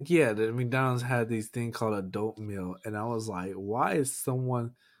yeah, the McDonald's had these thing called adult meal, and I was like, why is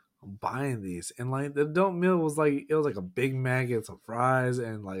someone buying these? And like the adult meal was like it was like a Big Mac and some fries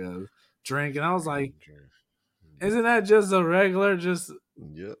and like a drink, and I was like, isn't that just a regular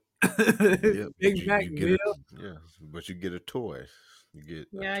Yep. Big Mac meal? But you get a toy. You get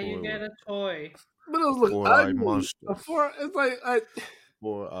you get a toy. But it was like four-eyed monster. It's like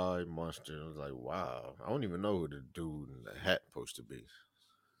four-eyed monster. I was like, wow. I don't even know who the dude in the hat supposed to be.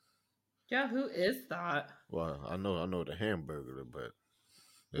 Yeah, who is that? Well, I know the Hamburglar, but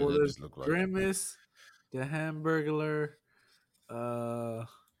well, there's Grimace, the Hamburglar.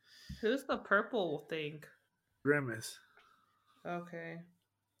 Who's the purple thing? Grimace. Okay.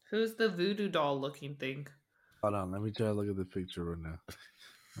 Who's the voodoo doll looking thing? Hold on, let me try to look at the picture right now.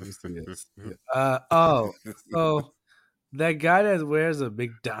 Let me see this. So that guy that wears a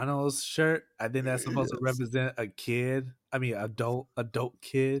McDonald's shirt, I think that's supposed to represent a kid. I mean, adult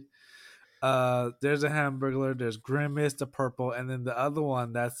kid. There's a Hamburglar. There's Grimace, the purple, and then the other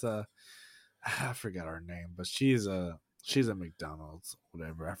one. That's I forgot her name, but she's a McDonald's,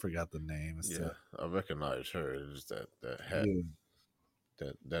 whatever. I forgot the name. I recognize her. It's that hat,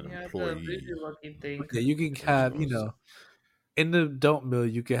 that employee. Thing. Yeah, you can have in the adult meal,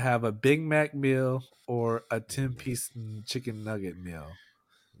 you can have a Big Mac meal or a 10-piece chicken nugget meal.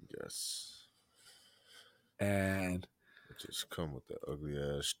 Yes, and it just come with the ugly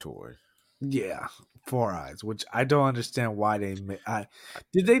ass toy. Yeah, 4 eyes, which I don't understand why they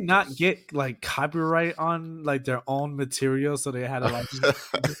did they not get like copyright on like their own material, so they had to like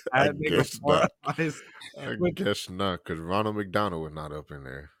I guess not. I guess not, because Ronald McDonald was not up in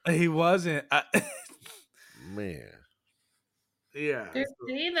there. He wasn't. Man, yeah. They're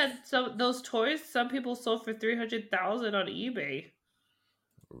saying that those toys some people sold for $300,000 on eBay.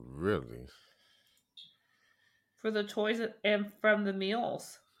 Really? For the toys and from the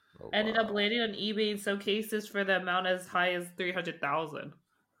meals. Ended up landing on eBay in some cases for the amount as high as $300,000.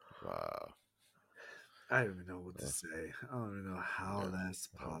 Wow! I don't even know what to say. I don't even know how that's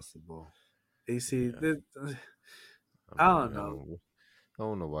possible. AC, I don't know. I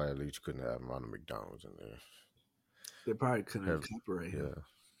don't know why at least couldn't have Ronald McDonald's in there. They probably couldn't have copyright him. Yeah,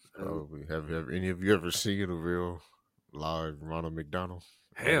 probably. Have any of you ever seen a real live Ronald McDonald?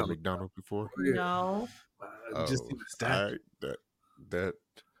 Hell, McDonald before? No. Just in the statue. That.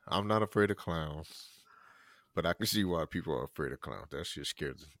 I'm not afraid of clowns, but I can see why people are afraid of clowns. That shit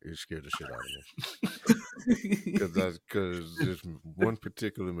scared the shit out of me. Because there's one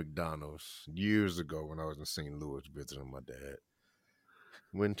particular McDonald's years ago when I was in St. Louis visiting my dad.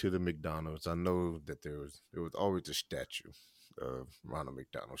 Went to the McDonald's. I know that there was always a statue of Ronald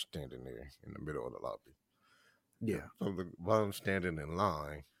McDonald standing there in the middle of the lobby. Yeah. While I'm standing in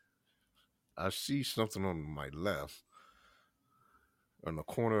line, I see something on my left. On the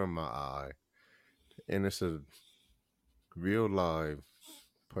corner of my eye, and it's a real live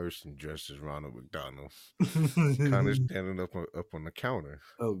person dressed as Ronald McDonald, kind of standing up on the counter.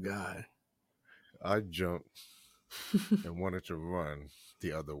 Oh God! I jumped and wanted to run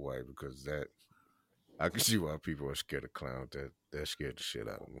the other way because I can see why people are scared of clowns. That scared the shit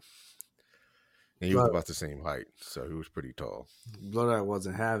out of me. And he was about the same height, so he was pretty tall. Bloodite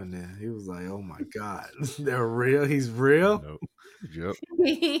wasn't having it. He was like, "Oh my God, they're real. He's real." Nope. Yep.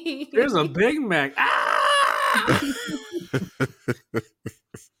 There's a Big Mac.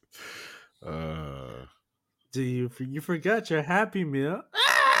 Do you forgot your Happy Meal?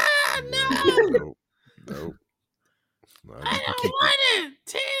 Nope. I don't want it.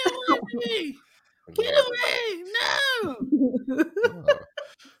 Take it away. Get away. No.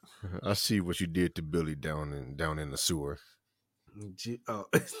 I see what you did to Billy down in the sewer. Oh.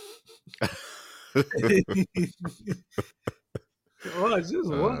 Well, I just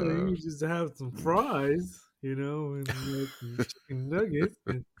wondering, you just have some fries, and chicken nuggets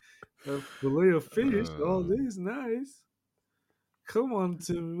and a fillet of fish. All this nice. Come on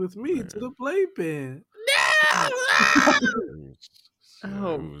with me to the playpen.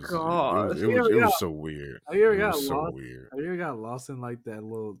 No! God! It was so weird. Have you ever got lost in like that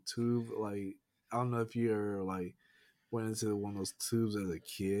little tube? Like, I don't know if you ever like went into one of those tubes as a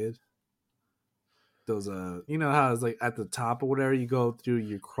kid. Those you know how it's like at the top or whatever you go through,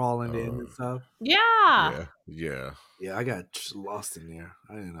 you're crawling in and stuff. Yeah. I got lost in there.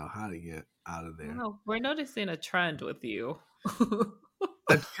 I didn't know how to get out of there. No, we're noticing a trend with you.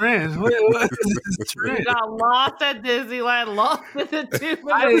 A trend. What is this trend? You got lost at Disneyland, lost in the Tomb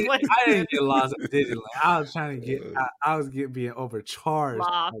of I the didn't get lost at Disneyland. I was trying to get. I was being overcharged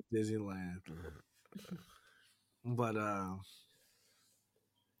Lost. at Disneyland. But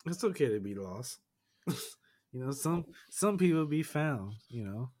it's okay to be lost. Some people be found.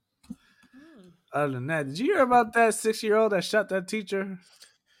 Other than that, did you hear about that 6-year-old that shot that teacher?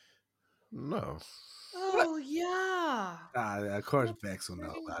 No. Oh yeah. Of course, Bex will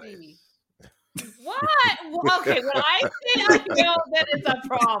know about it. What? Okay, when I say I know that it's a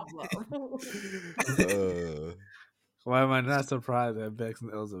problem. Why am I not surprised that Bex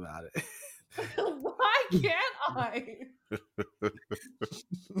knows about it? Why can't I?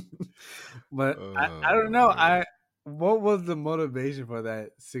 But I don't know. What was the motivation for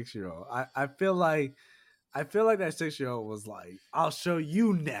that 6-year-old? I feel like that 6-year-old was like, "I'll show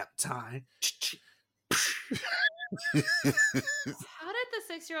you nap time." How did the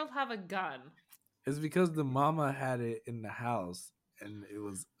 6-year-old have a gun? It's because the mama had it in the house and it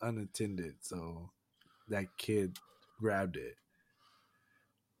was unattended, so that kid grabbed it.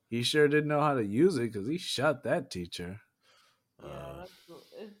 He sure didn't know how to use it because he shot that teacher. Yeah,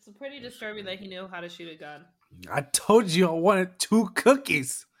 it's pretty disturbing that he knew how to shoot a gun. I told you I wanted 2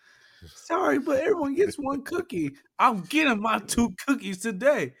 cookies. Sorry, but everyone gets 1 cookie. I'm getting my 2 cookies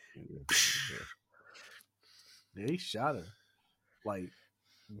today. Yeah, he shot her. Like,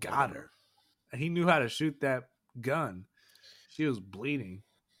 got her. He knew how to shoot that gun. She was bleeding,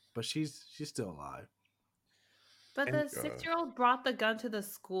 but she's still alive. But the 6-year-old brought the gun to the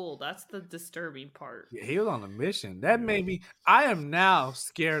school. That's the disturbing part. Yeah, he was on a mission. That made me. I am now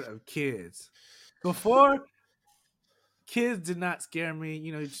scared of kids. Before, kids did not scare me.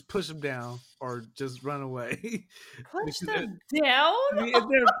 You just push them down or just run away. Push them down? I mean, if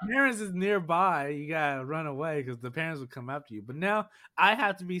their parents is nearby, you gotta run away because the parents will come after you. But now I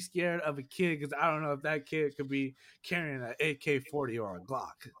have to be scared of a kid because I don't know if that kid could be carrying an AK-40 or a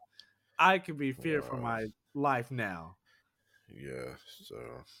Glock. I could be feared for my life now. Yeah,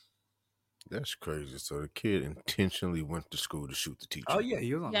 so that's crazy. So the kid intentionally went to school to shoot the teacher. Oh yeah,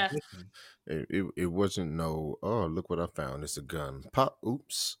 he was on a mission. It wasn't no, oh, look what I found. It's a gun. Pop,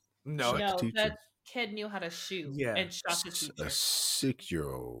 oops. No, that kid knew how to shoot and shot the teacher. A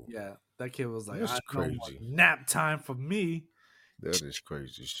 6-year-old. Yeah, that kid was like, that's crazy. Nap time for me. That is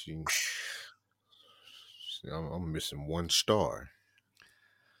crazy. I'm missing 1 star.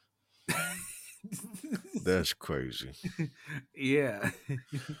 That's crazy. Yeah.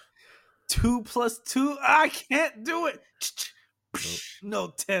 2 plus 2. I can't do it. No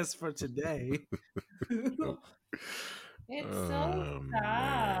test for today. It's so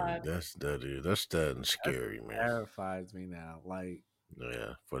sad. Man. That's sad and scary, man. Terrifies me now. Like,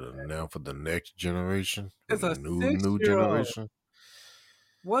 yeah, for the next generation. It's a new generation.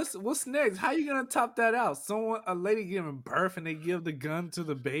 What's next? How you gonna top that out? A lady giving birth and they give the gun to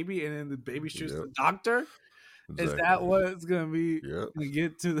the baby and then the baby shoots the doctor? Exactly. Is that what it's gonna be? Yeah. To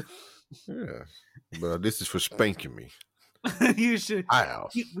get to the yeah. But this is for spanking me. You should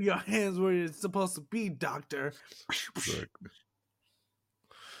keep your hands where it's supposed to be, doctor. Exactly.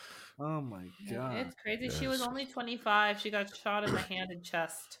 Oh my god. It's crazy. Yes. She was only 25. She got shot in the hand and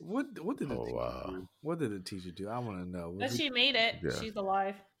chest. What did the teacher do? What did the teacher do? I want to know. But she made it. Yeah. She's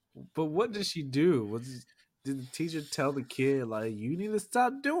alive. But what did she do? Did the teacher tell the kid, like, you need to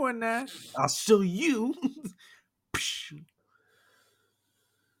stop doing that? I'll show you.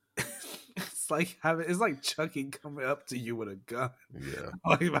 It's like Chucky coming up to you with a gun. Yeah.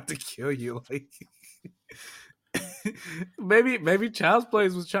 Like he's about to kill you. Like maybe Child's Play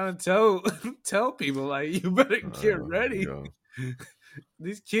was trying to tell people, like, you better get ready. Yeah.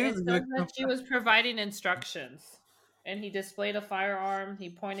 These kids. It says that she was providing instructions, and he displayed a firearm. He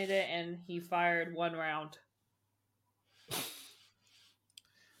pointed it, and he fired 1 round.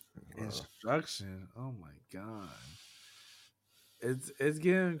 Instruction. Oh my god. It's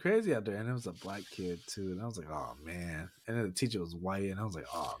getting crazy out there, and it was a black kid too, and I was like, oh man. And then the teacher was white, and I was like,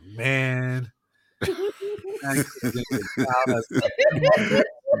 oh man.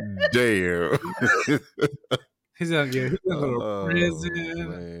 Damn. He's gonna go to prison.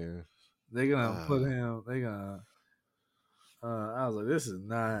 Man. They're gonna put him. I was like, this is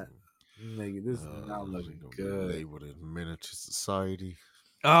not, nigga. This is not looking good. Labeled as miniature society.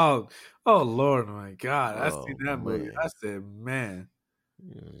 Oh Lord, my God! I seen that movie. I said, man.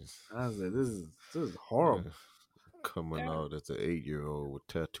 Yes. I said, this is horrible. Yeah. Coming out as an 8-year-old with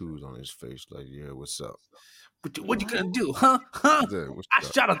tattoos on his face, like, yeah, what's up? What you gonna do, huh? Yeah, I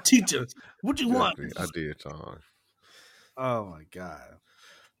shot a teacher. What you want? I did, Tom. Oh my God!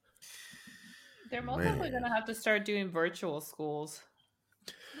 They're most likely gonna have to start doing virtual schools.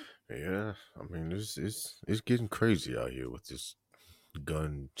 Yeah, I mean it's getting crazy out here with this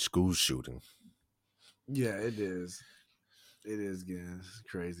gun school shooting. Yeah, it is. It is getting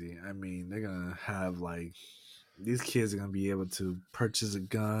crazy. I mean, they're gonna have like these kids are gonna be able to purchase a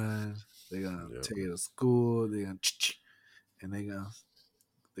gun. They're gonna Yep. take it to school. They're gonna and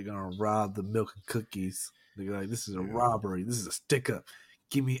they're gonna rob the milk and cookies. They're like, this is a robbery. This is a stick up.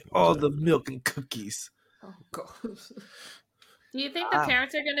 Give me all the milk and cookies. Oh gosh. Do you think the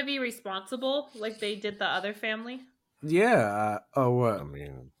parents are gonna be responsible like they did the other family? Yeah. What? I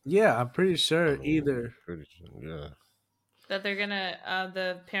mean, yeah, I'm pretty sure either. Yeah. That they're gonna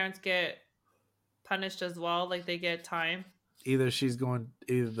the parents get punished as well, like they get time. Either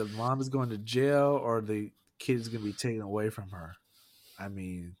the mom is going to jail or the kid's gonna be taken away from her. I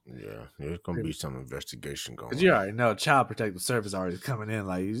mean, yeah, there's gonna be some investigation going on. You already know Child Protective Service already coming in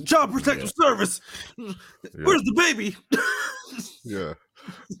like Child Protective Service. Where's the baby? Yeah,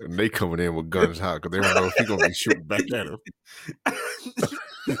 and they coming in with guns hot because they don't know if he's gonna be shooting back at him.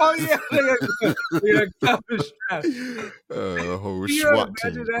 Oh yeah, they got a whole SWAT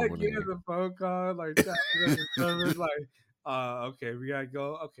team. Imagine that getting the phone call like Child Protective Service, like, okay, we gotta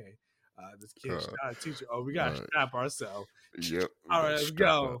go. Okay, this kid shot a teacher. Oh, we gotta strap ourselves. Yep. All right, let's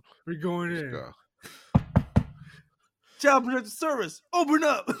go. Up. We're going in. Child Protective Service, open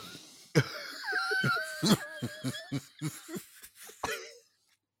up.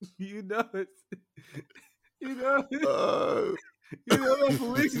 You know it. You know it. You know what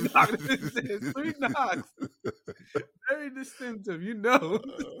police knock this is. 3 knocks. Very distinctive. You know.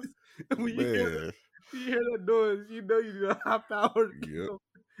 When you hear that noise, you know you got high power.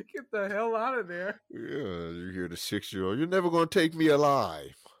 Get the hell out of there. Yeah, you hear the 6-year-old. You're never gonna take me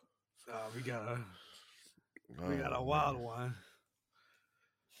alive. We got a wild one.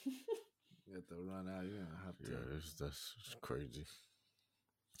 You have to run out. You're gonna have to. Yeah, that's crazy.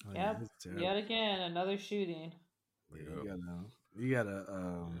 Oh, yep. Yet again, another shooting. Yeah, you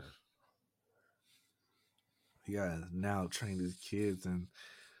gotta now train these kids, and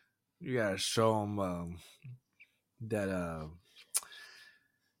you gotta show them that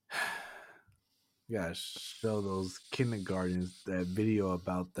you gotta show those kindergartens that video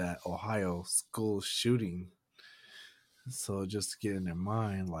about that Ohio school shooting. So just to get in their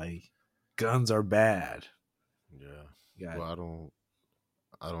mind, like, guns are bad. Yeah. Well,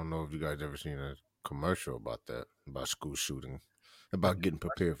 I don't know if you guys ever seen a commercial about that, about school shooting, about getting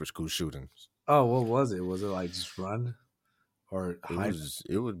prepared for school shootings. Oh, what was it? Was it like just run, or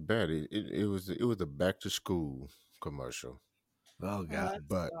it was bad. It was a back to school commercial. Oh God!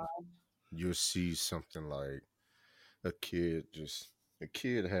 But you'll see something like a kid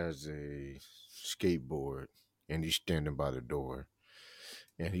has a skateboard and he's standing by the door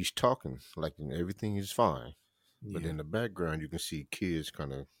and he's talking like everything is fine. But in the background, you can see kids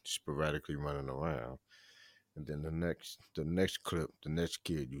kind of sporadically running around. And then the next clip, the next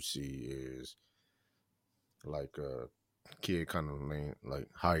kid you see is like a kid kind of laying, like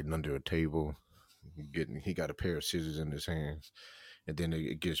hiding under a table. He got a pair of scissors in his hands. And then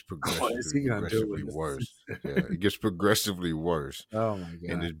it gets progressively worse. Yeah, it gets progressively worse. Oh my God!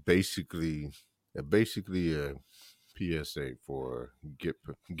 And it's basically a PSA for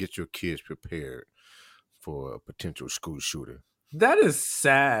get your kids prepared for a potential school shooter. That is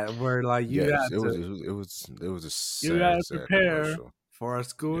sad. Where like it was a sad, you gotta sad prepare commercial. For a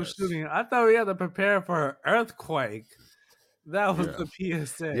school shooting. I thought we had to prepare for an earthquake. That was the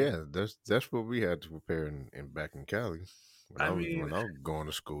PSA. Yeah, that's what we had to prepare back in Cali. When I was going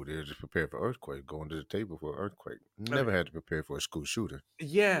to school, they were just prepared for earthquake, going to the table for an earthquake. Never had to prepare for a school shooter.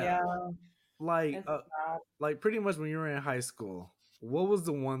 Yeah. Like pretty much when you were in high school, what was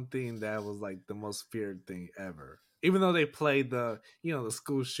the one thing that was like the most feared thing ever? Even though they played the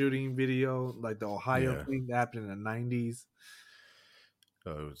school shooting video, like the Ohio thing that happened in the 90s. It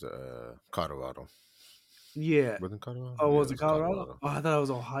was Colorado. Yeah. Was it Colorado? Oh, was it Colorado? Oh, I thought it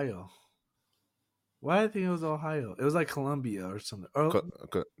was Ohio. Why did I think it was Ohio? It was like Columbia or something.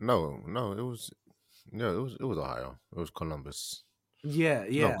 No, it was Ohio. It was Columbus. Yeah.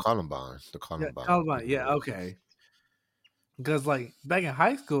 No, Columbine. The Columbine. Yeah, Columbine. Yeah, okay. Because like back in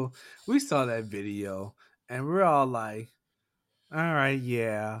high school, we saw that video and we're all like, all right,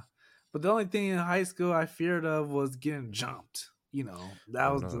 yeah. But the only thing in high school I feared of was getting jumped.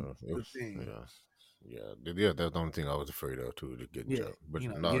 That was the thing. Yeah, that's the only thing I was afraid of too, to get jumped. But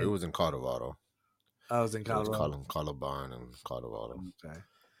it was in Colorado. I was in Colorado. It was Columbine and Colorado. Okay.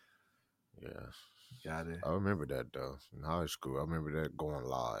 Yeah. Got it. I remember that though. In high school, I remember that going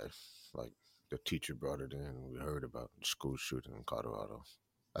live. Like the teacher brought it in. We heard about the school shooting in Colorado.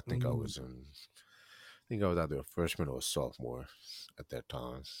 I think I was think I was either a freshman or a sophomore at that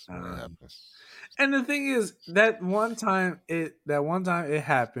time when it happened. And the thing is, that one time it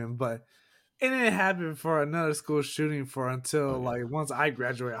happened, but it didn't happen for another school shooting until like once I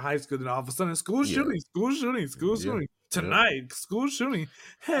graduated high school. Then all of a sudden, school shooting tonight. School shooting.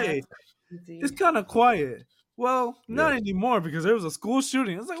 Hey, it's kind of quiet. Well, not anymore because there was a school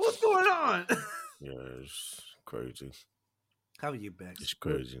shooting. It's like, what's going on? Yeah, it's crazy. How are you, Bex? It's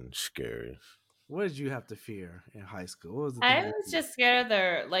crazy and scary. What did you have to fear in high school? What was the I was just scared of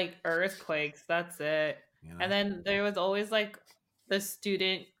their like earthquakes. That's it. You know? And then there was always like the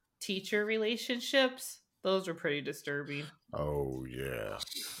student teacher relationships. Those were pretty disturbing. Oh yeah,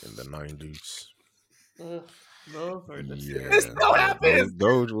 in the 90s. Ugh, those were disturbing. It still happens.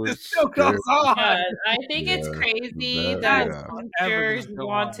 Those were still goes on. Yeah, I think it's crazy that teachers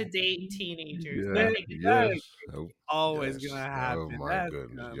want to date teenagers. Always gonna happen. Oh my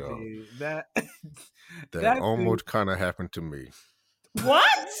goodness, yo. That almost kind of happened to me.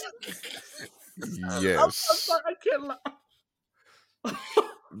 What? Yes. I'm sorry, I can't laugh.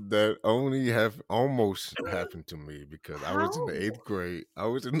 That almost happened to me because I was in the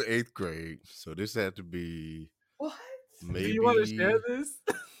 8th grade. So this had to be what? Maybe. Do you want to share this?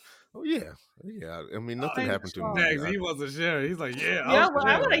 Oh yeah. I mean, nothing happened to me. He wasn't sharing. He's like, yeah. Well,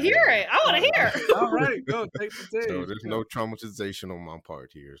 I want to hear it. All right, go take the tape. So there's no traumatization on my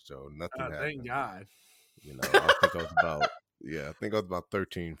part here. So nothing happened. Thank God. You know, I think I was about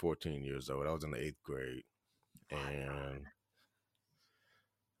 13, 14 years old. I was in the 8th grade, and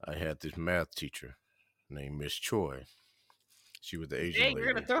I had this math teacher named Miss Choi. She was the Asian lady.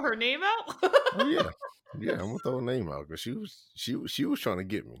 You're gonna throw her name out? Oh yeah, I'm gonna throw her name out because she was trying to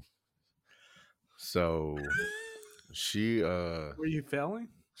get me. So she were you failing?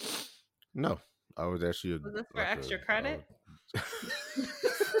 No, I was actually. Was this for extra credit?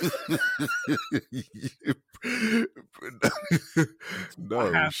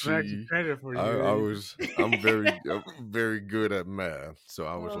 No, I'm very good at math, so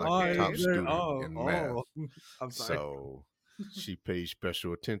I was like a top student in math. I'm sorry. So she paid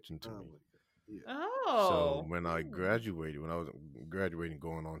special attention to me. Oh. So when I was graduating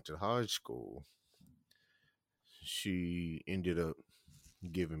going on to high school, she ended up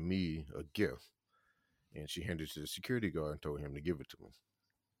giving me a gift. And she handed it to the security guard and told him to give it to me.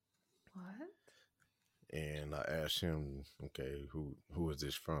 What? And I asked him, okay, who is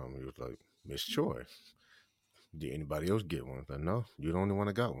this from? He was like, Miss Choi. Did anybody else get one? I was like, no, you're the only one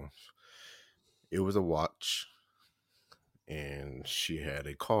that got one. It was a watch. And she had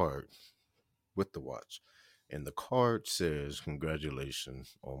a card with the watch. And the card says,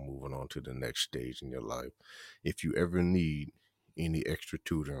 congratulations on moving on to the next stage in your life. If you ever need any extra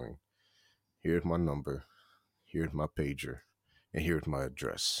tutoring, here's my number, here's my pager, and here's my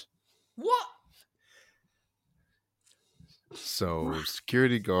address. What? So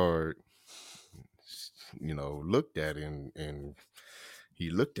security guard, looked at him and he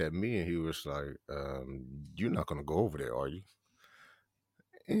looked at me and he was like, you're not going to go over there, are you?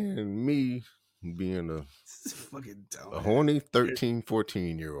 And me being a horny 13,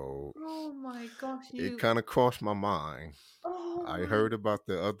 14-year-old. Oh my gosh. It kind of crossed my mind. I heard about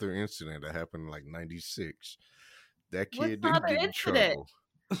the other incident that happened in like 96. That kid didn't get in trouble.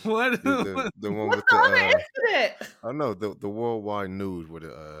 What? The one with the incident? I know the worldwide news where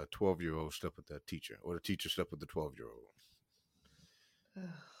the 12-year-old slept with that teacher, or the teacher slept with the 12-year-old.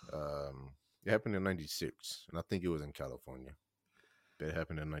 It happened in 96, and I think it was in California. That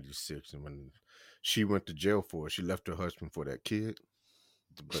happened in 96, and when she went to jail for it, she left her husband for that kid,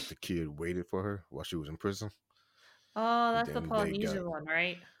 but the kid waited for her while she was in prison. Oh, that's the Polynesian one,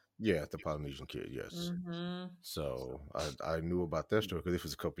 right? Yeah, the Polynesian kid, yes. Mm-hmm. So I knew about that story because this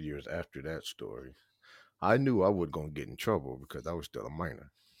was a couple years after that story. I knew I wasn't going to get in trouble because I was still a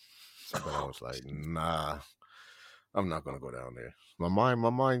minor. But I was like, nah, I'm not going to go down there. My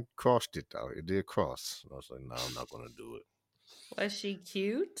mind crossed it out. It did cross. I was like, no, I'm not going to do it. Was she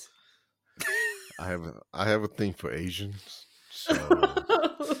cute? I have a thing for Asians. So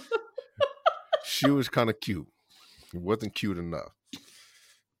she was kind of cute. It wasn't cute enough.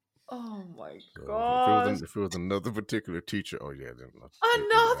 Oh my god! If it was another particular teacher, oh yeah, then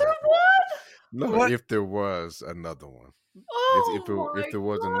another one. No, what? If there was another one. Oh if there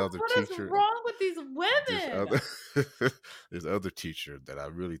was another teacher, what is wrong with these women? This other teacher that I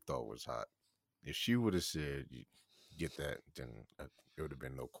really thought was hot. If she would have said, "Get that," then it would have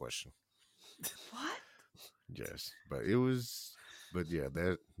been no question. What? Yes, but yeah,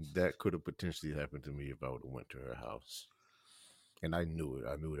 that could have potentially happened to me if I would have went to her house. And I knew it.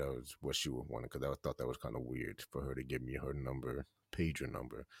 I knew that was what she would want because I thought that was kind of weird for her to give me her number pager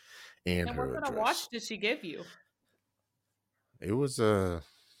number and And her what kind of address. watch did she give you? It was I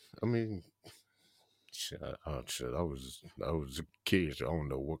mean, shit, I was a kid. So I don't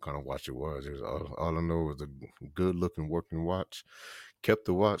know what kind of watch it was. It was all I know was a good looking working watch. Kept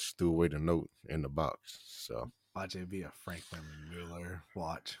the watch, threw away the note in the box. So Watch it be a Franklin Mueller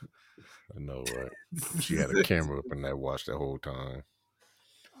watch. I know, right? She had a camera up in that watch the whole time.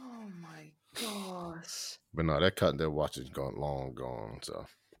 Oh my gosh! But no, that watch is long gone. So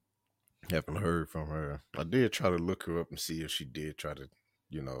haven't heard from her. I did try to look her up and see if she did try to,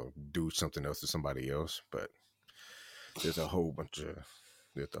 do something else to somebody else. But there's a whole bunch of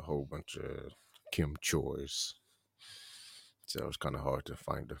Kim Choi's. So it's kind of hard to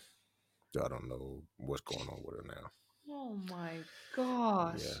find her. I don't know what's going on with her now. Oh my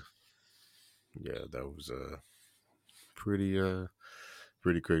gosh! Yeah, that was a pretty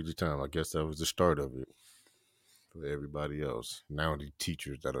crazy time. I guess that was the start of it for everybody else. Now the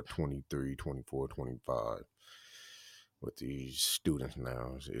teachers that are 23, 24, 25 with these students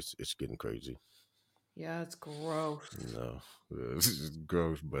now, it's getting crazy. Yeah, it's gross. No, it's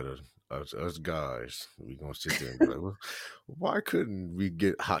gross, but us guys, we gonna sit there and be like, well, why couldn't we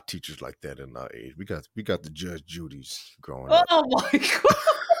get hot teachers like that in our age? We got the Judge Judy's growing up. Oh my god!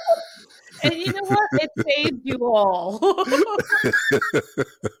 And you know what? It saved you all.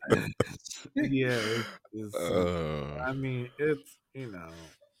 Yeah, I mean, it's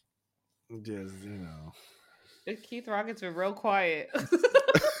just Keith Rocket's been real quiet.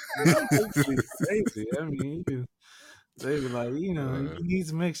 it's crazy. I mean, they be like, you need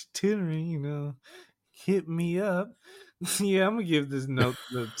some extra tutoring, hit me up. Yeah, I'm gonna give this note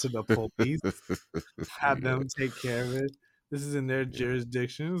to the police. Have them take care of it. This is in their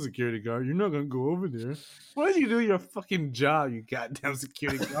jurisdiction. Security guard, you're not gonna go over there. Why don't you do your fucking job, you goddamn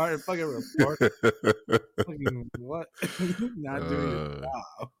security guard? And fucking report. Fucking what? Not doing your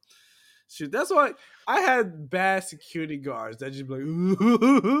job. Shit, that's why I had bad security guards that just be like,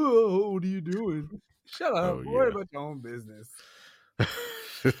 what are you doing? Shut up. Worry about your own business.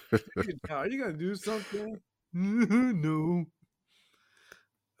 Are you gonna do something? No.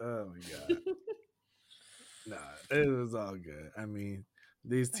 Oh my god. Nah, it was all good. I mean,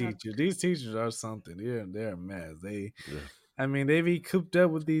 these teachers are something. They're a mess. They be cooped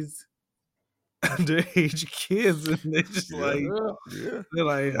up with these underage kids, and they're just they're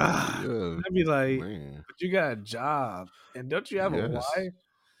like, I'd be like, man. But you got a job, and don't you have a wife?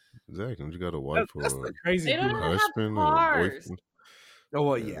 Exactly, you got a wife that's the crazy. They don't husband have cars. Oh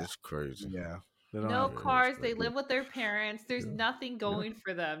well, yeah, it's crazy. Yeah, no cars. They live with their parents. There's nothing going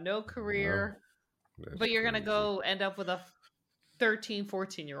for them. No career. But you're gonna go end up with a 13,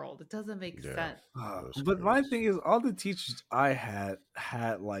 14-year-old. It doesn't make sense. But my thing is, all the teachers I had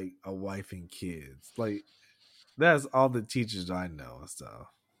like a wife and kids. Like that's all the teachers I know and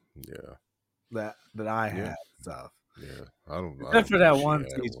stuff. Yeah, that I had stuff. Yeah, I don't. Except for that one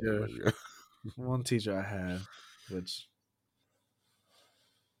teacher. One teacher I had, which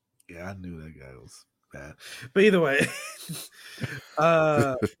I knew that guy was bad. But either way,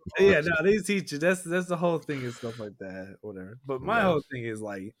 these teachers, that's the whole thing and stuff like that, whatever. But my whole thing is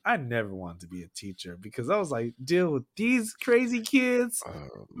like, I never wanted to be a teacher because I was like, deal with these crazy kids,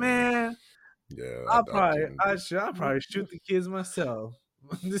 man. Yeah, I'll probably shoot the kids myself.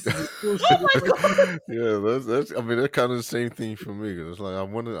 This is cool shit. That's. I mean, that's kind of the same thing for me. Cause it's like I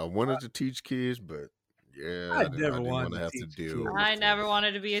wanted to teach kids, but I didn't want to have to deal. I never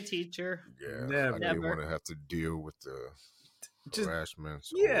wanted to be a teacher. Yeah, I didn't want to have to deal with the harassment.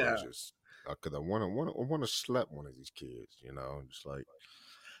 Because I want to slap one of these kids. Just like,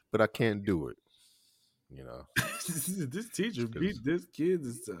 but I can't do it. This teacher beat this kid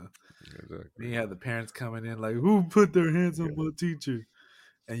and stuff. Exactly. Then you have the parents coming in like, who put their hands on my teacher?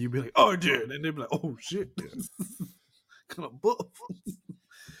 And you'd be like, oh, I did. And they'd be like, oh, shit. Kind of buff.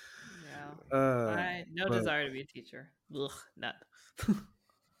 No desire to be a teacher. Ugh, none.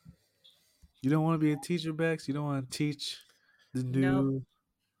 You don't want to be a teacher, Bex? You don't want to teach the new...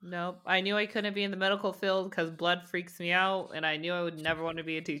 Nope. I knew I couldn't be in the medical field because blood freaks me out, and I knew I would never want to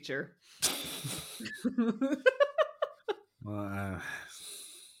be a teacher. Well,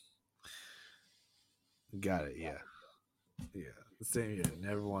 got it. Yeah. Same here.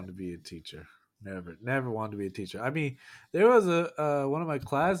 Never wanted to be a teacher. Never wanted to be a teacher. I mean, there was one of my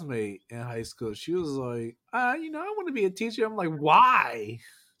classmates in high school. She was like, I want to be a teacher. I'm like, why?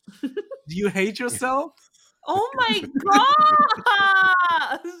 Do you hate yourself? Oh my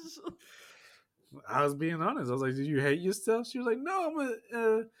gosh! I was being honest. I was like, did you hate yourself? She was like, no,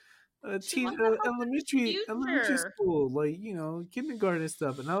 I'm a teacher, elementary school, like, kindergarten and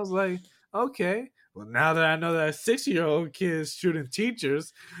stuff. And I was like, okay, Well, now that I know that a 6-year-old kid is shooting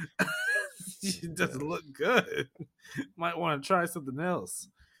teachers, it doesn't look good. Might want to try something else.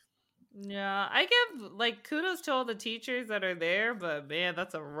 Yeah, I give like kudos to all the teachers that are there, but man,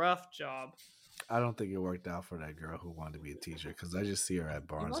 that's a rough job. I don't think it worked out for that girl who wanted to be a teacher because I just see her at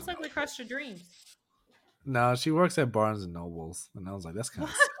Barnes. You most likely crushed your dreams. No, she works at Barnes and Nobles, and I was like, that's kind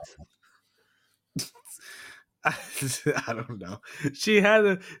of sad. I don't know.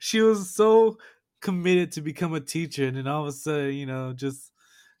 She was so committed to become a teacher, and then all of a sudden,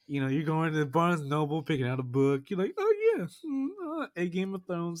 you're going to Barnes and Noble, picking out a book. You're like, oh yeah, a Game of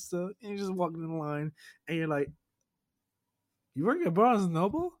Thrones stuff, and you're just walking in line, and you're like, you work at Barnes and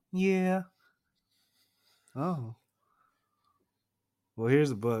Noble? Yeah. Oh. Well,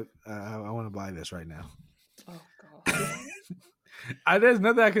 here's a book. I want to buy this right now. Oh God. There's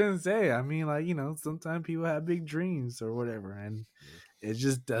nothing I couldn't say. I mean, like, sometimes people have big dreams or whatever, and it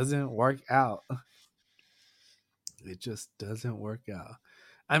just doesn't work out. It just doesn't work out.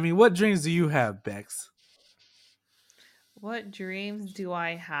 I mean, what dreams do you have, Bex? What dreams do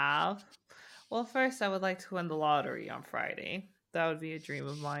I have? Well, first, I would like to win the lottery on Friday. That would be a dream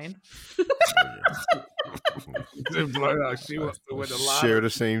of mine. She wants to win the lottery. Share the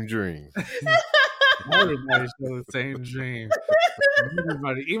same dream. Everybody share the same dream.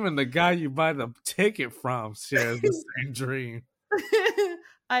 Everybody, even the guy you buy the ticket from, shares the same dream.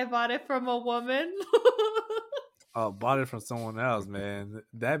 I bought it from a woman. Oh, bought it from someone else, man.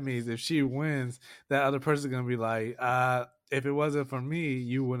 That means if she wins, that other person's gonna be like, if it wasn't for me,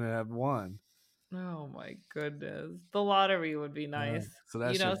 you wouldn't have won. Oh my goodness. The lottery would be nice. So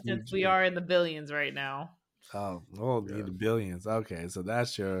that's since we are in the billions right now. Oh, the billions. Okay, so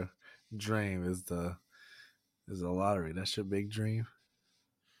that's your dream is the lottery. That's your big dream.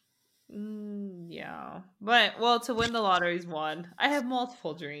 Yeah, but to win the lottery's one. I have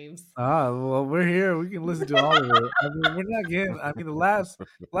multiple dreams. Well, we're here. We can listen to all of it. I mean, we're not getting. I mean, the last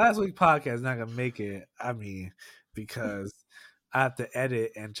week podcast is not gonna make it. I mean, because I have to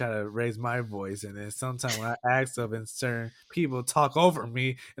edit and try to raise my voice, and then sometimes when I ask of and certain people talk over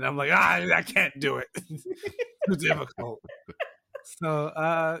me, and I'm like, I can't do it. Too difficult.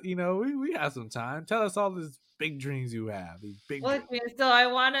 So, we have some time. Tell us all these big dreams you have. These big dreams. So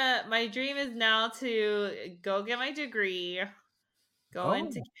my dream is now to go get my degree, go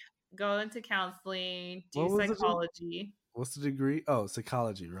into counseling, do psychology. What's the degree? Oh,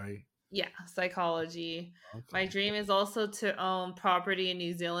 psychology, right? Yeah, psychology. Okay. My dream is also to own property in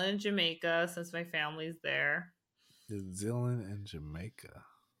New Zealand and Jamaica since my family's there. New Zealand and Jamaica.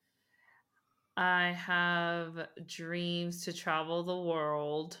 I have dreams to travel the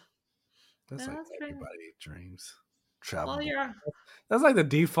world. That's like everybody's dreams. Travel. Well, yeah. That's like the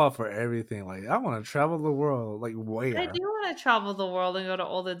default for everything. Like, I want to travel the world. Like, where? I do want to travel the world and go to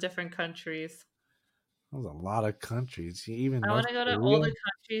all the different countries. There's a lot of countries. I want to go to all the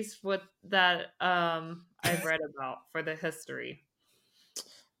countries that I've read about for the history.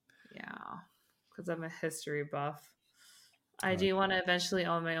 Yeah, because I'm a history buff. I do want to eventually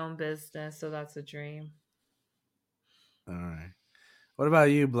own my own business, so that's a dream. All right. What about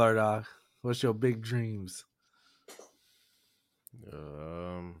you, Blur Dog? What's your big dreams?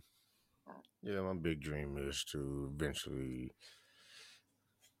 Yeah, my big dream is to eventually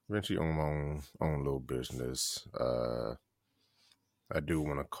own my own little business. I do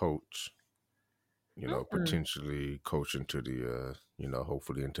want to coach, potentially coach into the,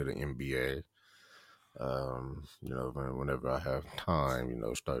 hopefully into the NBA. Whenever I have time,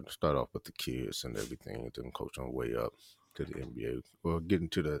 start off with the kids and everything, and then coach on the way up to the NBA, or get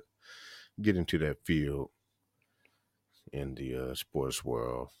into that field in the sports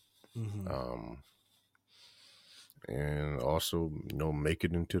world. Mm-hmm. And also, make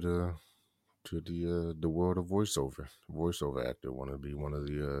it into the world of voiceover actor. Want to be one of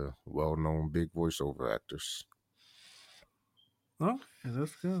the well-known big voiceover actors. Okay,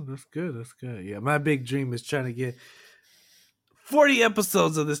 that's good. Yeah, my big dream is trying to get 40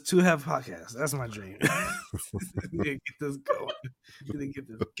 episodes of this 2.5 podcast. That's my dream. Get this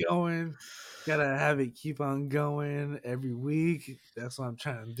going. Gotta have it keep on going every week. That's what I'm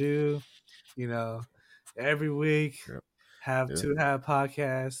trying to do. Every week have 2.5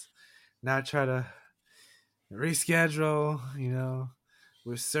 podcasts. Not try to reschedule.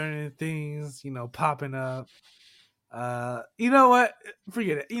 With certain things, popping up. You know what?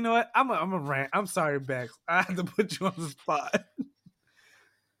 Forget it. You know what? I'm a rant. I'm sorry, Bex. I have to put you on the spot.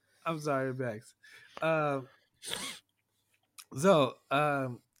 I'm sorry, Bex. It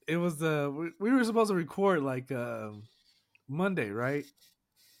was we were supposed to record like Monday, right?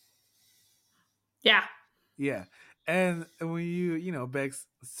 Yeah. Yeah. And when Bex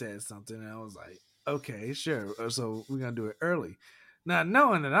said something, and I was like, okay, sure. So we're gonna do it early. Not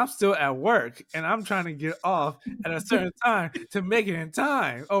knowing that I'm still at work and I'm trying to get off at a certain time to make it in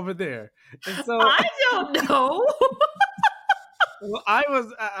time over there. And so I don't know. well, I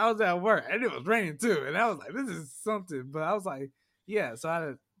was at work and it was raining too, and I was like, this is something. But I was like, yeah. So I had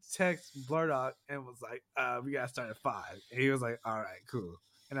to text Blurdock and was like, we gotta start at 5. And he was like, all right, cool.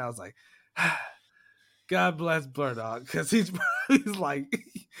 And I was like, God bless Blurdock, because he's like,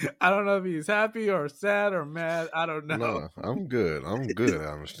 I don't know if he's happy or sad or mad. I don't know. No, I'm good. I'm good,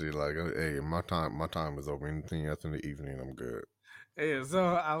 honestly. Like, hey, my time is over. Anything after the evening, I'm good. Yeah, so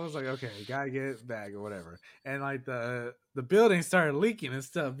I was like, okay, gotta get it back or whatever. And like the building started leaking and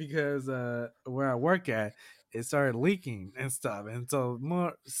stuff because where I work at, it started leaking and stuff, and so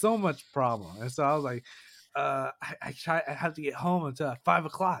much problem. And so I was like, I have to get home until 5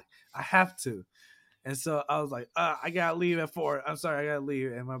 o'clock. I have to. And so I was like, I gotta leave at 4. I'm sorry, I gotta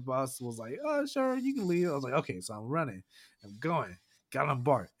leave. And my boss was like, oh, sure, you can leave. I was like, okay, so I'm running, I'm going, got on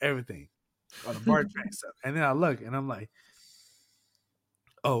BART, everything on the BART train stuff. And then I look and I'm like,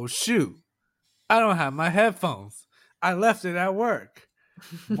 oh shoot, I don't have my headphones. I left it at work.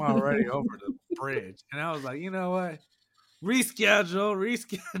 I'm already over the bridge. And I was like, you know what? Reschedule.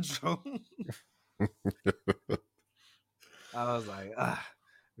 I was like,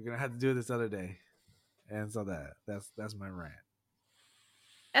 we're gonna have to do it this other day. And so that's my rant.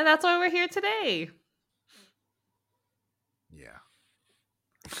 And that's why we're here today. Yeah.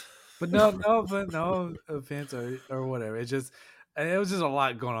 But no offense or whatever. It was just a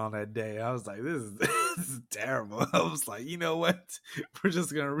lot going on that day. I was like, this is terrible. I was like, you know what? We're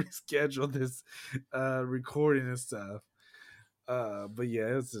just gonna reschedule this recording and stuff. But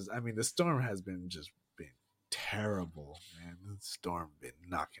yeah, it's just, I mean, the storm has been terrible, man. The storm been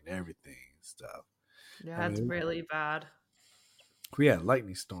knocking everything and stuff. Yeah, it's really bad. We had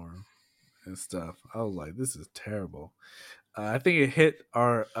lightning storm and stuff. I was like, this is terrible. I think it hit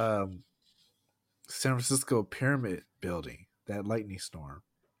our San Francisco Pyramid building, that lightning storm.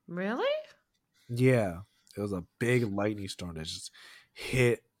 Really? Yeah. It was a big lightning storm that just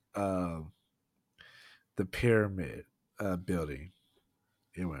hit the Pyramid building.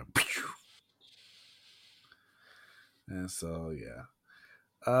 It went pew! And so, yeah.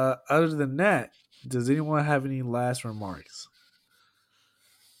 Other than that, does anyone have any last remarks?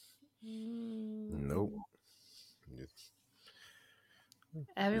 Nope.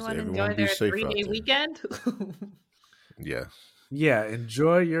 Everyone enjoy their 3-day weekend. Yeah. Yeah,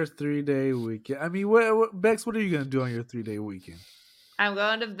 enjoy your 3-day weekend. I mean, Bex, what are you going to do on your 3-day weekend? I'm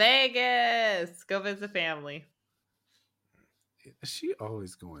going to Vegas. Go visit family. She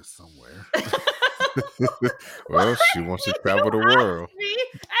always going somewhere. Well, she wants to travel the world.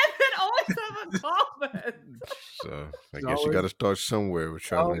 And then always have a comment. So I guess you got to start somewhere with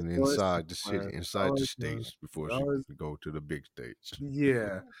traveling inside the city, inside the states before she go to the big states.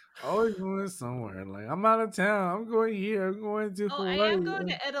 Yeah, always going somewhere. Like, I'm out of town. I'm going here. I'm going to Hawaii. I am going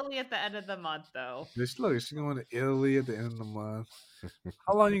to Italy at the end of the month, though. She's going to Italy at the end of the month.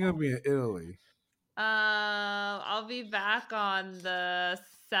 How long are you going to be in Italy? I'll be back on the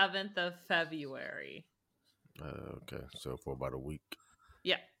 7th of February. Okay, so for about a week.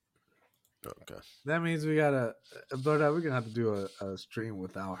 Yeah. Okay. That means we gotta, but we're gonna have to do a stream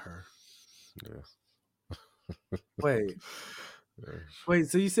without her. Yeah. Wait.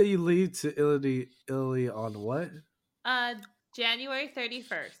 So you say you leave to Italy on what? January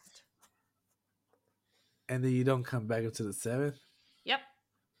 31st. And then you don't come back until the 7th? Yep.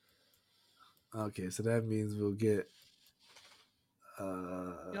 Okay, so that means we'll get.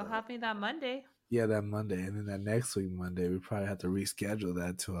 You'll have me that Monday. Yeah, that Monday, and then that next week Monday, we probably have to reschedule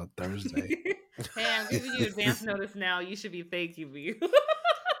that to a Thursday. Hey, I'm giving you advance notice now. You should be thanking me.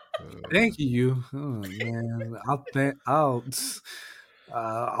 Thank you. Oh man, I'll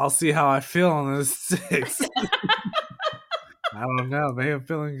see how I feel on the 6th. I don't know. Maybe I'm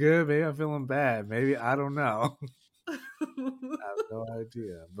feeling good. Maybe I'm feeling bad. Maybe I don't know. I have no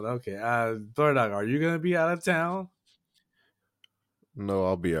idea. But okay, Blurdock, are you gonna be out of town? No,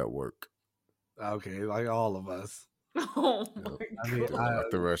 I'll be at work. Okay, like all of us. Oh my God. I mean,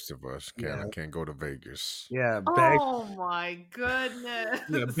 like the rest of us can't go to Vegas. Yeah. Oh my goodness.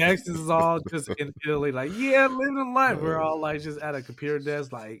 Yeah, Bex is all just in Italy, like, yeah, living life. We're all like just at a computer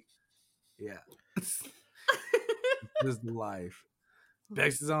desk, like, yeah. This is life.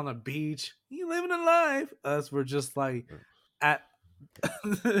 Bex is on a beach. You living a life. Us, we're just like at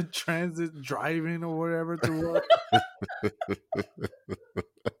transit driving or whatever to work.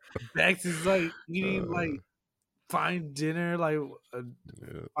 Bex is like eating like fine dinner, like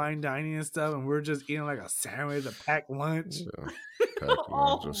fine dining and stuff, and we're just eating like a sandwich, a packed lunch. Yeah.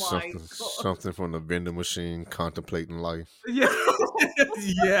 Pac-Man, just something from the vending machine, contemplating life. Yeah,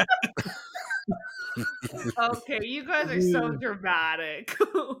 yeah. Okay, you guys are so dramatic.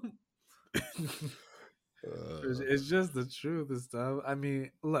 It's just the truth and stuff. I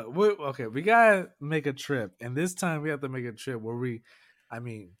mean, look, we gotta make a trip, and this time we have to make a trip where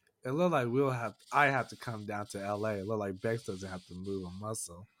it looked like I have to come down to LA. It looked like Bex doesn't have to move a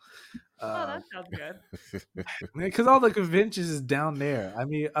muscle. That sounds good. Because all the conventions is down there. I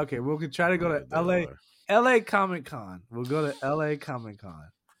mean, okay, we could try to go to LA Comic Con. We'll go to LA Comic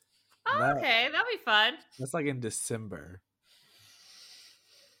Con. Okay, that'll be fun. That's like in December.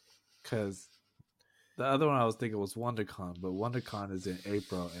 Because the other one I was thinking was WonderCon, but WonderCon is in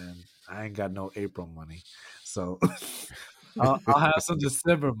April, and I ain't got no April money. So I'll have some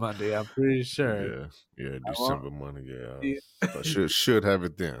December money, I'm pretty sure. Yeah, December money, yeah. I should have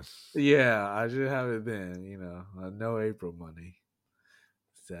it then. Yeah, I should have it then, no April money,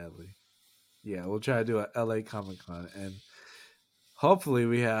 sadly. Yeah, we'll try to do a LA Comic Con, and hopefully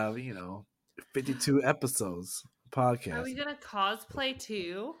we have, 52 episodes podcast. Are we going to cosplay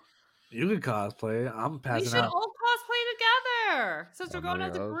too? You can cosplay. I'm passing out. We should all cosplay together since we're going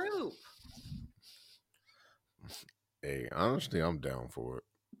as a group. Hey, honestly, I'm down for it.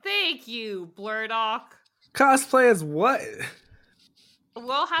 Thank you, Blurdock. Cosplay is what?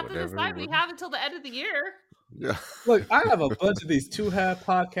 We'll have to decide. We have until the end of the year. Yeah. Look, I have a bunch of these 2 Half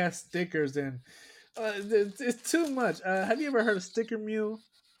podcast stickers, and it's too much. Have you ever heard of Sticker Mule?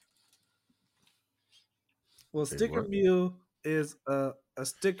 Well, Sticker Mule is a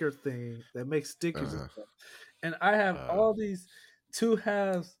sticker thing that makes stickers and stuff. And I have all these 2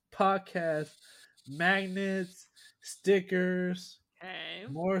 Halves podcast magnets, stickers,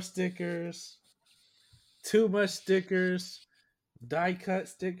 more stickers, too much stickers, die cut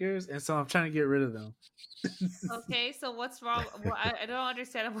stickers, and so I'm trying to get rid of them. Okay, so what's wrong? Well, I don't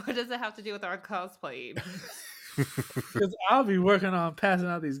understand. What does it have to do with our cosplaying? Because I'll be working on passing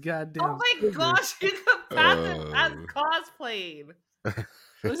out these goddamn. Oh my gosh, you can pass it as cosplaying.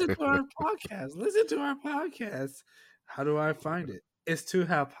 Listen to our podcast. How do I find it? It's 2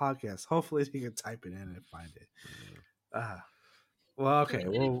 Half Podcast. Hopefully you can type it in and find it. Well, okay. Is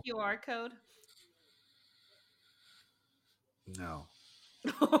it a QR code? No.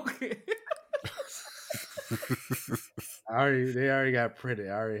 Okay. They already got printed.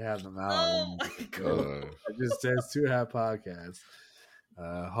 I already have them out. Oh my god! It just says 2 Half Podcast.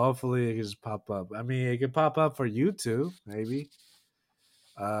 Hopefully it can just pop up. I mean, it can pop up for YouTube, maybe.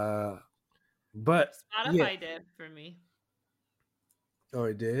 But Spotify did for me. Oh,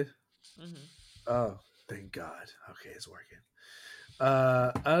 it did? Mm-hmm. Oh, thank God. Okay, it's working.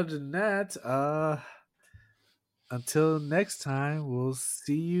 Other than that, until next time, we'll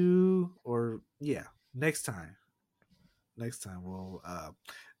see you. Next time. Next time we'll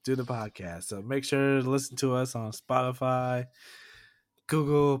do the podcast. So make sure to listen to us on Spotify,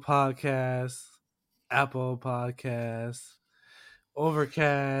 Google Podcasts, Apple Podcasts,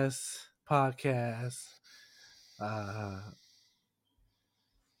 Overcast Podcasts,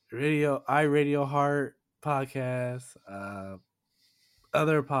 iRadio Heart Podcast,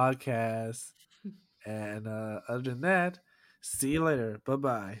 other podcasts, and other than that, see you later.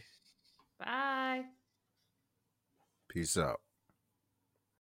 Bye-bye. Bye. Peace out.